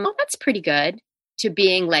go from, oh, that's pretty good, to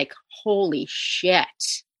being like, holy shit.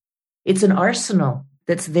 It's an arsenal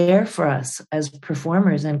that's there for us as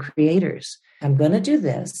performers and creators. I'm going to do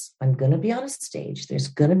this. I'm going to be on a stage. There's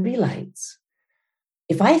going to be lights.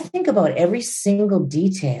 If I think about every single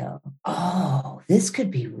detail, this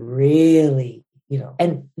could be really,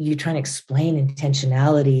 and you're trying to explain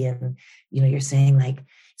intentionality and, you're saying like,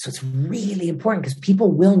 so it's really important because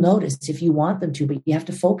people will notice if you want them to, but you have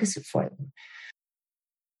to focus it for them.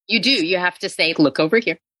 You do. You have to say, look over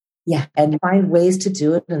here. Yeah. And find ways to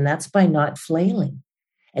do it. And that's by not flailing.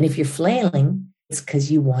 And if you're flailing, it's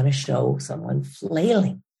because you want to show someone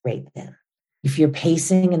flailing right then. If you're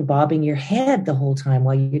pacing and bobbing your head the whole time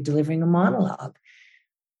while you're delivering a monologue,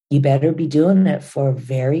 you better be doing it for a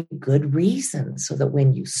very good reason so that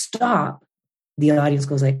when you stop, the audience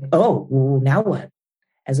goes like, oh, well, now what?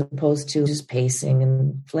 As opposed to just pacing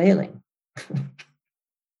and flailing.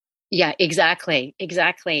 Yeah, exactly.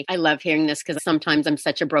 Exactly. I love hearing this because sometimes I'm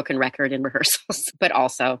such a broken record in rehearsals, but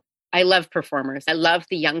also I love performers. I love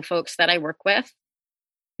the young folks that I work with.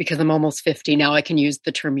 Because I'm almost 50 now, I can use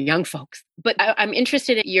the term young folks. But I'm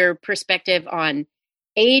interested in your perspective on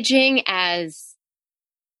aging as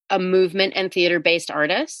a movement and theater-based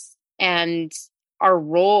artists and our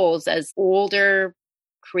roles as older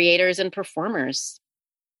creators and performers.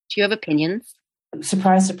 Do you have opinions?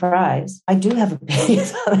 Surprise, surprise. I do have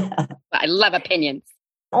opinions on that. I love opinions.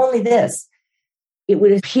 Only this. It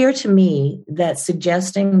would appear to me that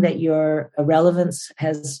suggesting that your irrelevance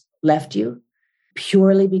has left you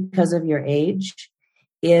purely because of your age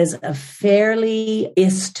is a fairly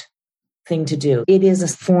ist thing to do. It is a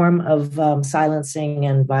form of silencing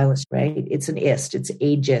and violence, right? It's an ist, it's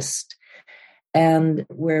ageist. And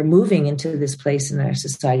we're moving into this place in our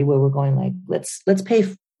society where we're going like, let's pay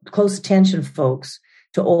close attention, folks,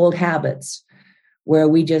 to old habits where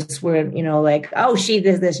we just were, like, oh, she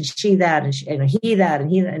did this and she that and he that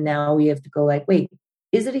and he that. And now we have to go like, wait,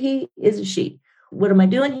 is it a he? Is it she? What am I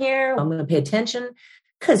doing here? I'm going to pay attention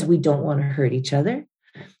because we don't want to hurt each other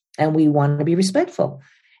and we want to be respectful.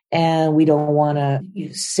 And we don't want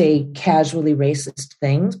to say casually racist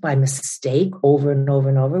things by mistake over and over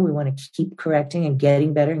and over. We want to keep correcting and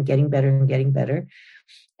getting better and getting better and getting better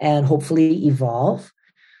and hopefully evolve.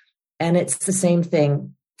 And it's the same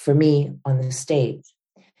thing for me on the stage.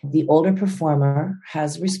 The older performer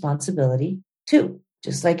has responsibility too,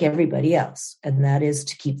 just like everybody else. And that is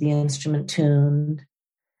to keep the instrument tuned,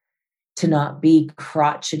 to not be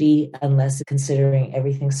crotchety unless considering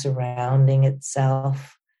everything surrounding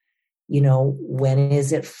itself. When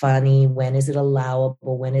is it funny? When is it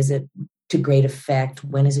allowable? When is it to great effect?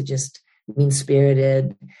 When is it just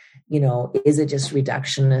mean-spirited? Is it just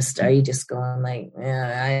reductionist? Are you just going like,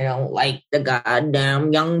 I don't like the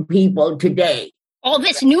goddamn young people today. All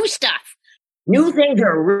this new stuff. New things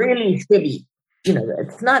are really shitty.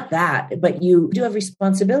 It's not that, but you do have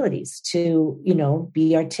responsibilities to,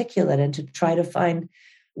 be articulate and to try to find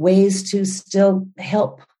ways to still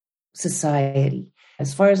help society.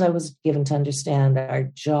 As far as I was given to understand, our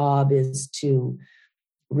job is to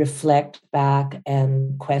reflect back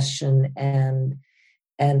and question and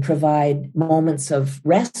provide moments of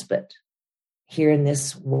respite here in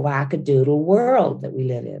this wackadoodle world that we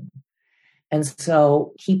live in. And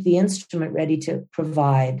so keep the instrument ready to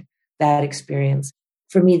provide that experience.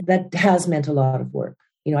 For me, that has meant a lot of work.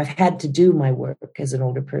 I've had to do my work as an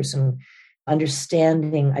older person,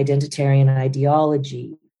 understanding identitarian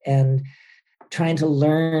ideology and trying to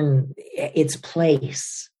learn its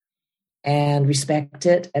place and respect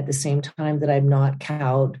it at the same time that I'm not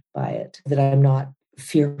cowed by it, that I'm not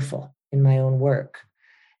fearful in my own work.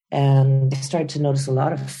 And I started to notice a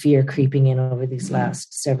lot of fear creeping in over these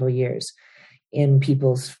last several years in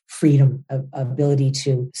people's freedom, ability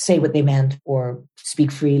to say what they meant or speak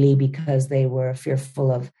freely because they were fearful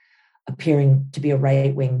of appearing to be a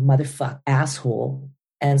right-wing motherfucker asshole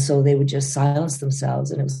And so they would just silence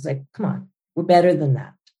themselves. And it was like, come on, we're better than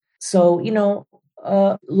that. So,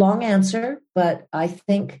 long answer, but I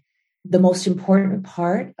think the most important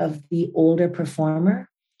part of the older performer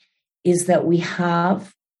is that we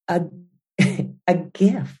have a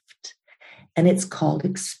gift, and it's called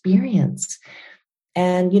experience.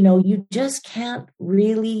 And, you just can't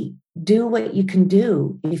really do what you can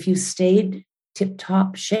do if you stayed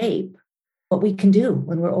tip-top shape, what we can do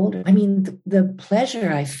when we're older. I mean, the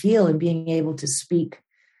pleasure I feel in being able to speak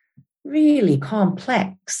really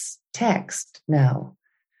complex text now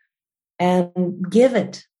and give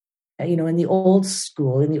it, in the old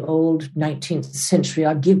school, in the old 19th century,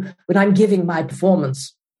 when I'm giving my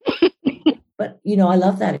performance. But, I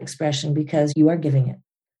love that expression because you are giving it.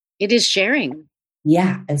 It is sharing.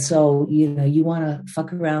 Yeah. And so, you want to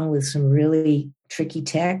fuck around with some really tricky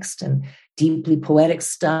text and deeply poetic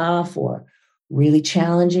stuff or really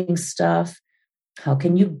challenging stuff. How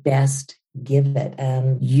can you best give it?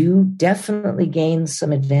 And you definitely gain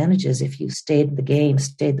some advantages if you stayed the game,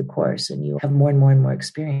 stayed the course, and you have more and more and more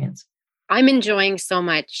experience. I'm enjoying so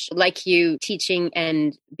much, like you, teaching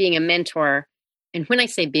and being a mentor. And when I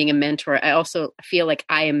say being a mentor, I also feel like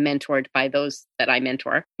I am mentored by those that I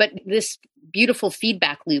mentor. But this beautiful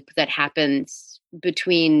feedback loop that happens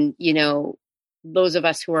between, those of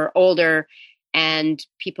us who are older and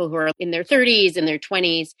people who are in their 30s and their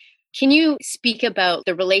 20s. Can you speak about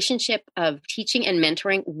the relationship of teaching and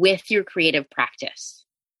mentoring with your creative practice?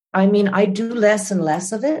 I mean, I do less and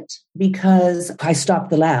less of it because I stopped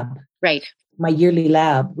the lab. Right. My yearly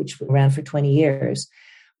lab, which ran for 20 years,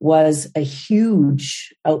 was a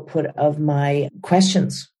huge output of my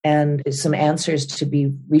questions and some answers to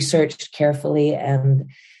be researched carefully. And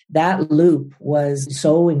that loop was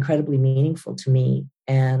so incredibly meaningful to me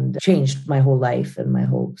and changed my whole life and my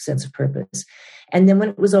whole sense of purpose. And then when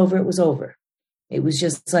it was over, it was over. It was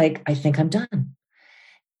just like, I think I'm done.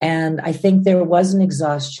 And I think there was an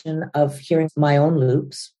exhaustion of hearing my own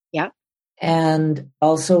loops. Yeah. And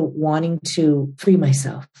also wanting to free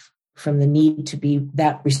myself from the need to be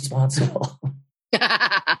that responsible.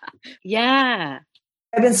 Yeah.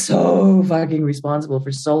 I've been so fucking responsible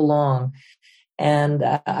for so long. And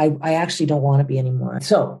I actually don't want to be anymore.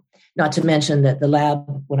 So not to mention that the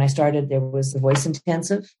lab, when I started, there was the voice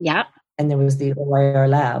intensive. Yeah. And there was the OIR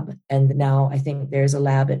lab. And now I think there's a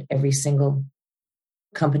lab at every single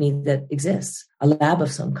company that exists, a lab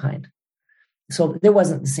of some kind. So there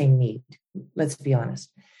wasn't the same need, let's be honest.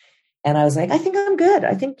 And I was like, I think I'm good.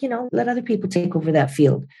 I think, let other people take over that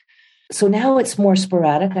field. So now it's more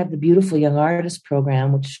sporadic. I have the Beautiful Young Artist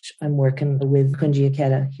program, which I'm working with Kunji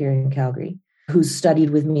Ikeda here in Calgary, who's studied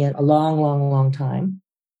with me a long, long, long time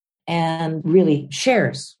and really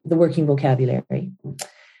shares the working vocabulary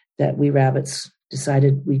that we rabbits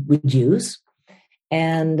decided we would use.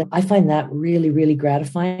 And I find that really, really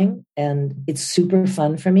gratifying. And it's super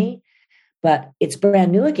fun for me, but it's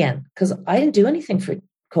brand new again because I didn't do anything for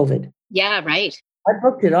COVID. Yeah, right. I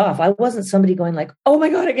booked it off. I wasn't somebody going like, oh my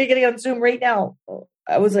God, I gotta get on Zoom right now.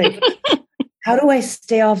 I was like, how do I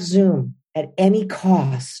stay off Zoom at any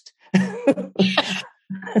cost?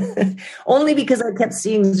 Only because I kept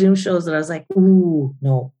seeing Zoom shows that I was like, ooh,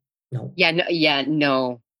 no. Yeah,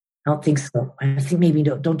 no. I don't think so. I think maybe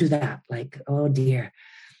don't do that. Like, oh dear.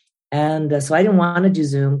 And so I didn't want to do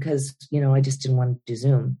Zoom because, I just didn't want to do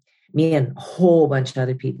Zoom. Me and a whole bunch of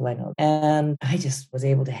other people I know. And I just was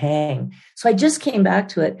able to hang. So I just came back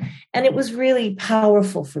to it. And it was really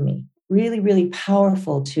powerful for me. Really, really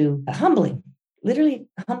powerful literally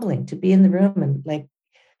humbling to be in the room and like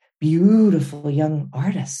beautiful young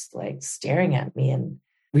artists like staring at me and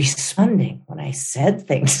responding when I said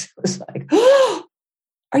things. It was like, oh,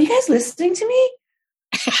 are you guys listening to me?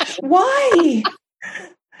 Why?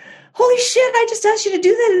 Holy shit, I just asked you to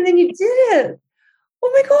do that and then you did it.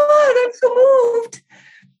 Oh my God, I'm so moved.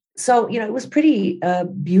 So, it was pretty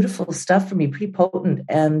beautiful stuff for me, pretty potent.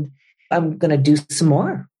 And I'm going to do some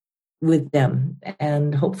more with them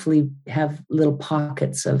and hopefully have little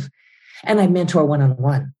pockets and I mentor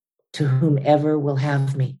one-on-one to whomever will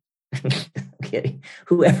have me. I'm kidding.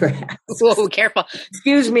 Whoever has. Whoa, careful.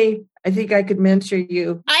 Excuse me. I think I could mentor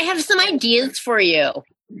you. I have some ideas for you.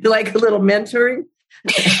 You like a little mentoring?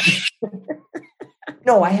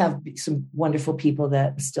 No, I have some wonderful people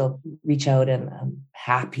that still reach out and I'm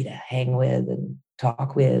happy to hang with and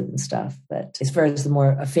talk with and stuff. But as far as the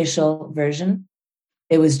more official version,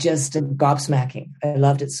 it was just gobsmacking. I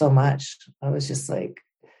loved it so much. I was just like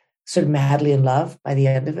sort of madly in love by the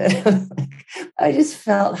end of it. I just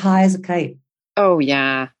felt high as a kite. Oh,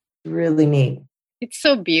 yeah. Really neat. It's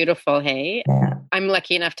so beautiful, hey? Yeah. I'm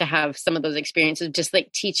lucky enough to have some of those experiences, just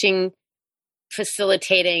like teaching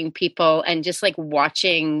facilitating people and just like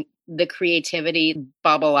watching the creativity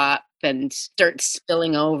bubble up and start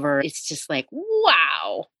spilling over. It's just like,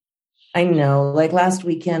 wow. I know. Like last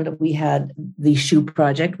weekend, we had the Shoe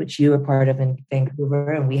Project, which you were part of in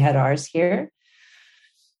Vancouver, and we had ours here.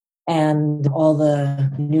 And all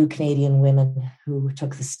the new Canadian women who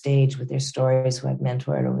took the stage with their stories, who I've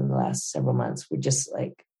mentored over the last several months, were just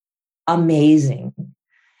like amazing.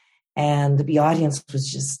 And the audience was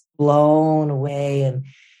just blown away,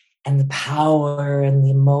 and the power and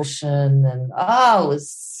the emotion, and it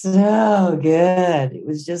was so good. It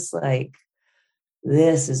was just like,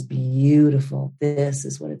 this is beautiful. This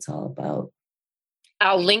is what it's all about.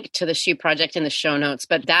 I'll link to the Shoe Project in the show notes,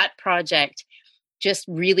 but that project just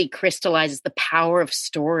really crystallizes the power of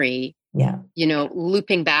story. Yeah. You know,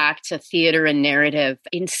 looping back to theater and narrative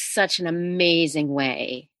in such an amazing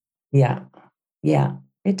way. Yeah. Yeah,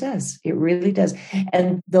 it does. It really does.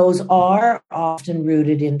 And those are often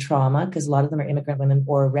rooted in trauma, because a lot of them are immigrant women,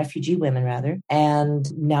 or refugee women rather. And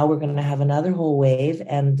now we're going to have another whole wave,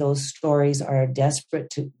 and those stories are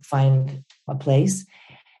desperate to find a place.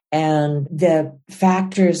 And the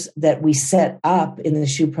factors that we set up in the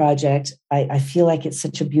Shoe Project, I feel like it's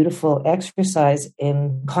such a beautiful exercise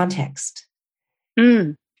in context.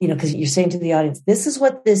 You know, because you're saying to the audience, this is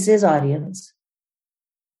what this is, audience.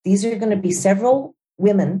 These are going to be several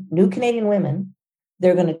women, new Canadian women.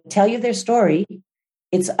 They're going to tell you their story.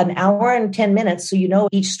 It's an hour and 10 minutes, so you know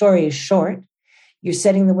each story is short. You're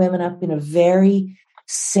setting the women up in a very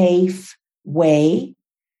safe way.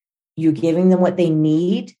 You're giving them what they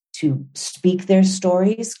need to speak their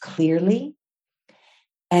stories clearly.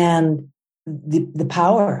 And the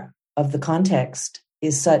power of the context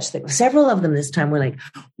is such that several of them this time were like,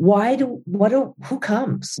 who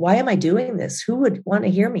comes? Why am I doing this? Who would want to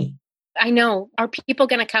hear me? I know. Are people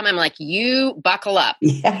going to come? I'm like, you buckle up.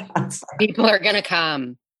 Yeah. People are going to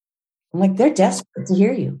come. I'm like, they're desperate to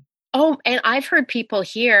hear you. Oh, and I've heard people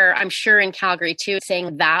here, I'm sure in Calgary too,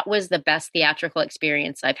 saying that was the best theatrical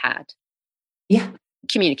experience I've had. Yeah.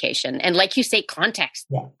 Communication. And like you say, context.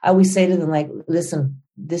 Yeah. I always say to them, like, listen,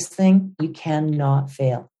 this thing, you cannot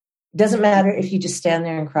fail. It doesn't matter if you just stand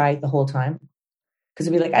there and cry the whole time. Because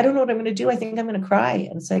it'd be like, I don't know what I'm going to do. I think I'm going to cry.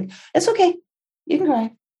 And it's like, it's okay. You can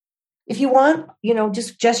cry. If you want, you know,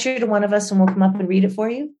 just gesture to one of us and we'll come up and read it for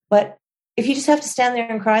you. But if you just have to stand there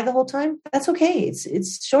and cry the whole time, that's okay.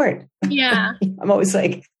 It's short. Yeah. I'm always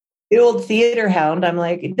like, the old theater hound. I'm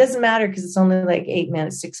like, it doesn't matter because it's only like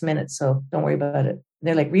 6 minutes. So don't worry about it. And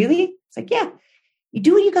they're like, really? It's like, yeah, you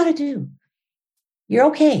do what you got to do. You're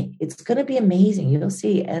okay. It's going to be amazing. You'll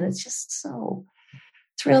see. And it's just so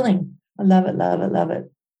thrilling. I love it, love it, love it.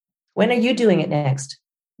 When are you doing it next?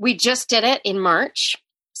 We just did it in March.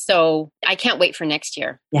 So I can't wait for next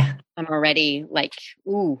year. Yeah. I'm already like,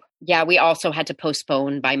 ooh. Yeah, we also had to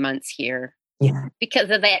postpone by months here. Yeah. Because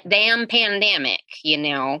of that damn pandemic, you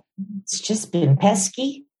know. It's just been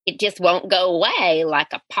pesky. It just won't go away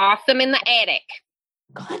like a possum in the attic.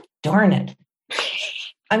 God darn it.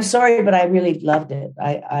 I'm sorry, but I really loved it.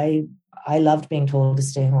 I loved being told to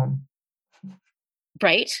stay home.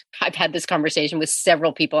 Right? I've had this conversation with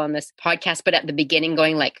several people on this podcast, but at the beginning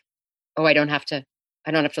going like, oh, I don't have to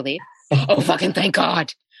leave. Oh, fucking thank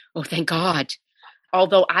God. Oh, thank God.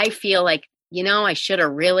 Although I feel like, you know, I should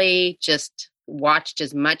have really just watched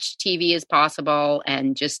as much TV as possible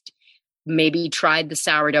and just maybe tried the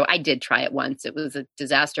sourdough. I did try it once. It was a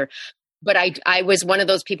disaster. But I was one of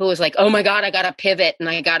those people who was like, oh my God, I got to pivot and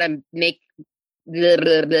I got to make blah,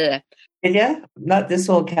 blah, blah. Yeah, not this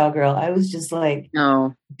old cowgirl. I was just like,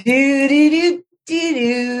 no. I think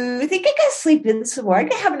I gotta sleep in some more. I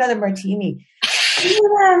gotta have another martini.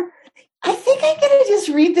 I think I'm gonna just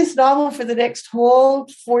read this novel for the next whole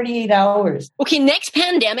 48 hours. Okay, next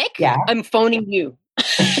pandemic, yeah. I'm phoning you.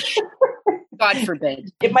 God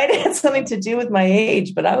forbid. It might have had something to do with my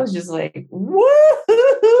age, but I was just like,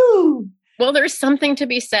 woohoo! Well, there's something to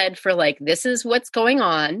be said for like, this is what's going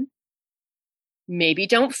on. Maybe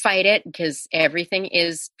don't fight it because everything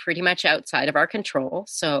is pretty much outside of our control.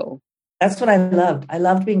 So that's what I loved. I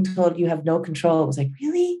loved being told you have no control. It was like,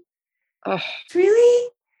 really? Oh. Really?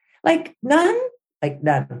 Like none? Like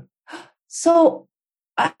none. So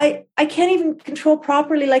I can't even control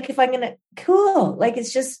properly. Like if I'm going to, cool. Like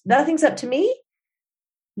it's just, nothing's up to me.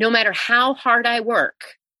 No matter how hard I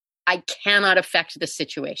work, I cannot affect the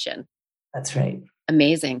situation. That's right.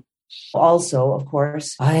 Amazing. Also, of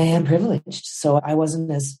course, I am privileged, so I wasn't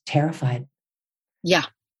as terrified. Yeah.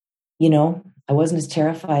 You know, I wasn't as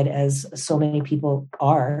terrified as so many people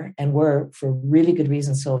are and were for really good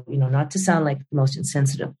reasons. So, not to sound like the most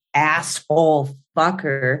insensitive asshole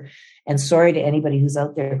fucker, and sorry to anybody who's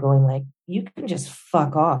out there going like, you can just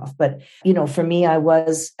fuck off. But, for me, I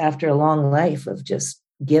was, after a long life of just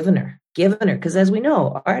giving her. Because as we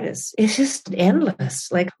know, artists, it's just endless.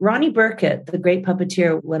 Like Ronnie Burkett, the great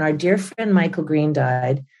puppeteer, when our dear friend Michael Green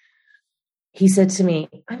died, he said to me,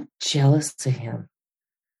 I'm jealous of him.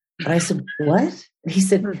 But I said, what? He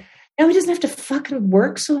said, no, he doesn't have to fucking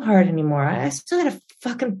work so hard anymore. I still got to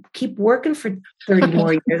fucking keep working for 30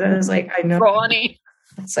 more years. I was like, I know. Ronnie.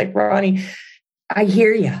 It's like, Ronnie, I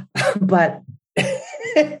hear you, but.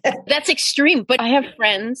 That's extreme. But I have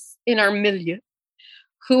friends in our milieu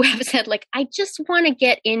who have said, like, I just want to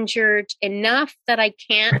get injured enough that I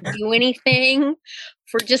can't do anything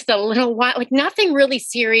for just a little while, like nothing really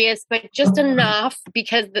serious, but just enough,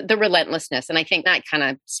 because the relentlessness. And I think that kind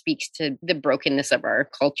of speaks to the brokenness of our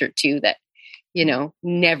culture too, that,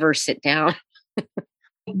 never sit down.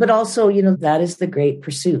 But also, that is the great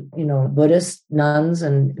pursuit. Buddhist nuns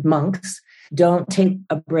and monks don't take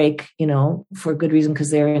a break, for good reason,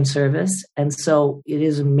 because they're in service. And so it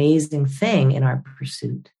is an amazing thing in our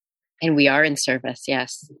pursuit. And we are in service,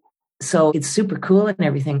 yes. So it's super cool and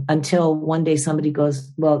everything until one day somebody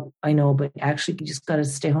goes, well, I know, but actually you just got to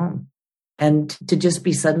stay home. And to just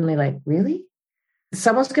be suddenly like, really?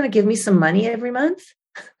 Someone's going to give me some money every month?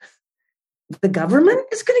 The government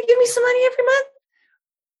is going to give me some money every month?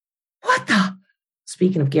 What the?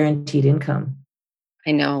 Speaking of guaranteed income.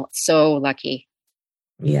 I know. So lucky.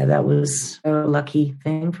 Yeah, that was a lucky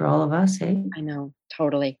thing for all of us, hey? I know.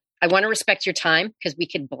 Totally. I want to respect your time because we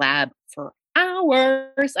could blab for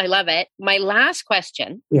hours. I love it. My last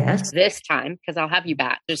question. Yes. This time, because I'll have you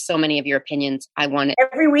back. There's so many of your opinions. I want it.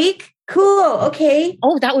 Every week? Cool. Okay.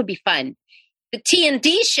 Oh, that would be fun. The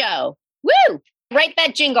T&D show. Woo! Write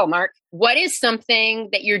that jingle, Mark. What is something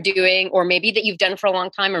that you're doing, or maybe that you've done for a long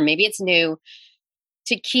time, or maybe it's new,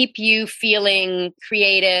 to keep you feeling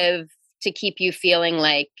creative, to keep you feeling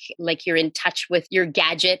like you're in touch with your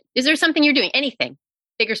gadget? Is there something you're doing? Anything,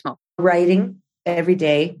 big or small? Writing every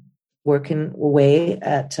day, working away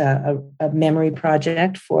at a memory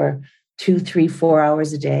project for 2, 3, 4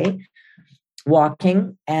 hours a day,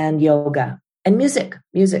 walking and yoga and music,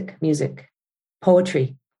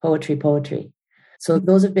 poetry. So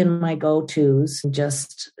those have been my go-tos,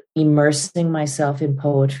 just immersing myself in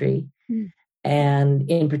poetry. And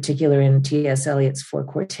in particular in T.S. Eliot's 4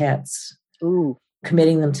 quartets,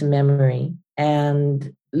 committing them to memory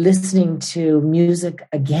and listening to music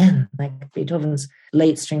again, like Beethoven's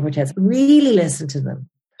late string quartets, really listen to them.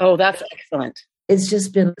 Oh, that's excellent. It's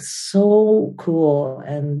just been so cool.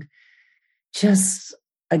 And just,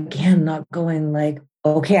 again, not going like,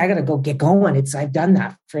 okay, I got to go get going. I've done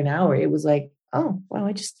that for an hour. It was like, oh, wow,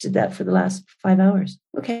 I just did that for the last 5 hours.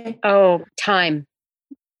 Okay. Oh, time.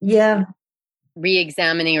 Yeah.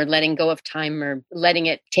 Re-examining or letting go of time or letting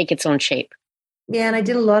it take its own shape. Yeah, and I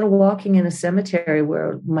did a lot of walking in a cemetery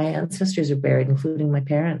where my ancestors are buried, including my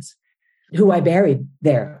parents, who I buried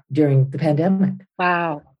there during the pandemic.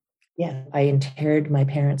 Wow. Yeah, I interred my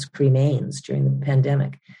parents' remains during the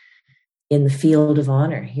pandemic in the Field of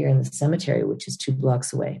Honor here in the cemetery, which is 2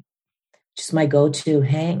 blocks away, which is my go-to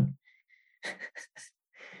hang,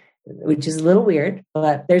 which is a little weird,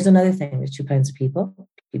 but there's another thing. There's 2 kinds of people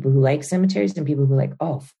who like cemeteries and people who are like,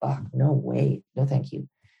 oh, fuck, no way. No, thank you.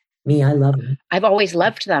 Me, I love them. I've always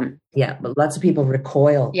loved them. Yeah, but lots of people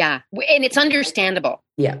recoil. Yeah, and it's understandable.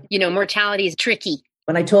 Yeah. Mortality is tricky.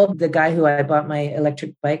 When I told the guy who I bought my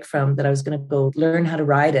electric bike from that I was going to go learn how to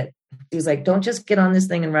ride it, he was like, don't just get on this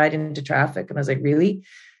thing and ride into traffic. And I was like, really? He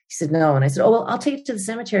said, no. And I said, oh, well, I'll take it to the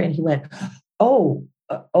cemetery. And he went, oh,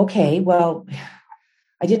 okay, well,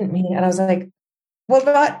 I didn't mean it. And I was like, well,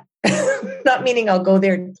 not meaning I'll go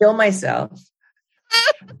there and kill myself.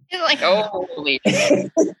 You're like, oh, holy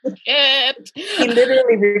shit. He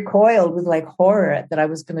literally recoiled with like horror that I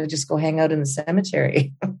was going to just go hang out in the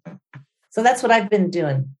cemetery. So that's what I've been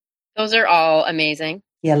doing. Those are all amazing.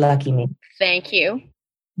 Yeah, lucky me. Thank you.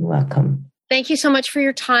 You're welcome. Thank you so much for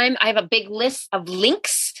your time. I have a big list of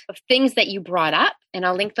links of things that you brought up, and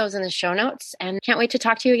I'll link those in the show notes, and can't wait to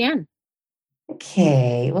talk to you again.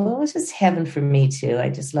 Okay. Well, it was just heaven for me too. I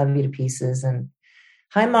just love you to pieces. And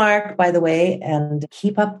hi, Mark, by the way, and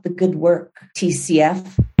keep up the good work,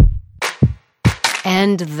 TCF.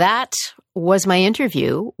 And that was my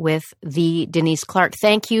interview with the Denise Clark.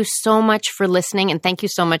 Thank you so much for listening. And thank you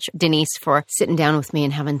so much, Denise, for sitting down with me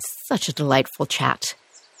and having such a delightful chat.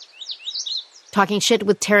 Talking Shit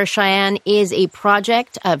with Tara Cheyenne is a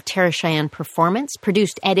project of Tara Cheyenne Performance,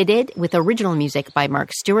 produced, edited, with original music by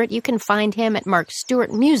Mark Stewart. You can find him at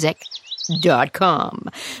markstewartmusic.com.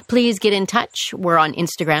 Please get in touch. We're on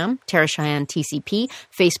Instagram, Tara Cheyenne TCP,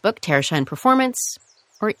 Facebook, Tara Cheyenne Performance,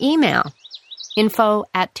 or email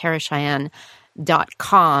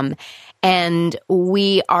info@taracheyenne.com. And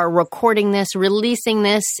we are recording this, releasing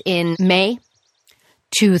this in May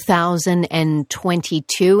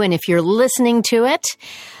 2022. And if you're listening to it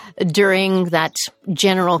during that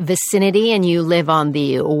general vicinity and you live on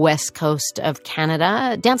the west coast of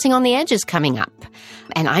Canada, Dancing on the Edge is coming up.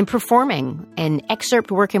 And I'm performing an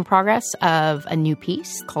excerpt work in progress of a new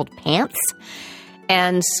piece called Pants.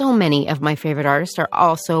 And so many of my favorite artists are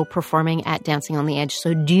also performing at Dancing on the Edge.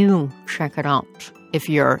 So do check it out if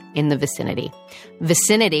you're in the vicinity.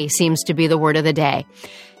 Vicinity seems to be the word of the day.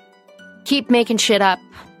 Keep making shit up.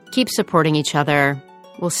 Keep supporting each other.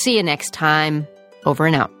 We'll see you next time. Over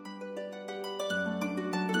and out.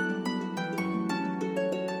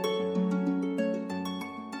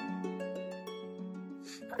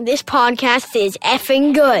 This podcast is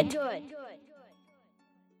effing good.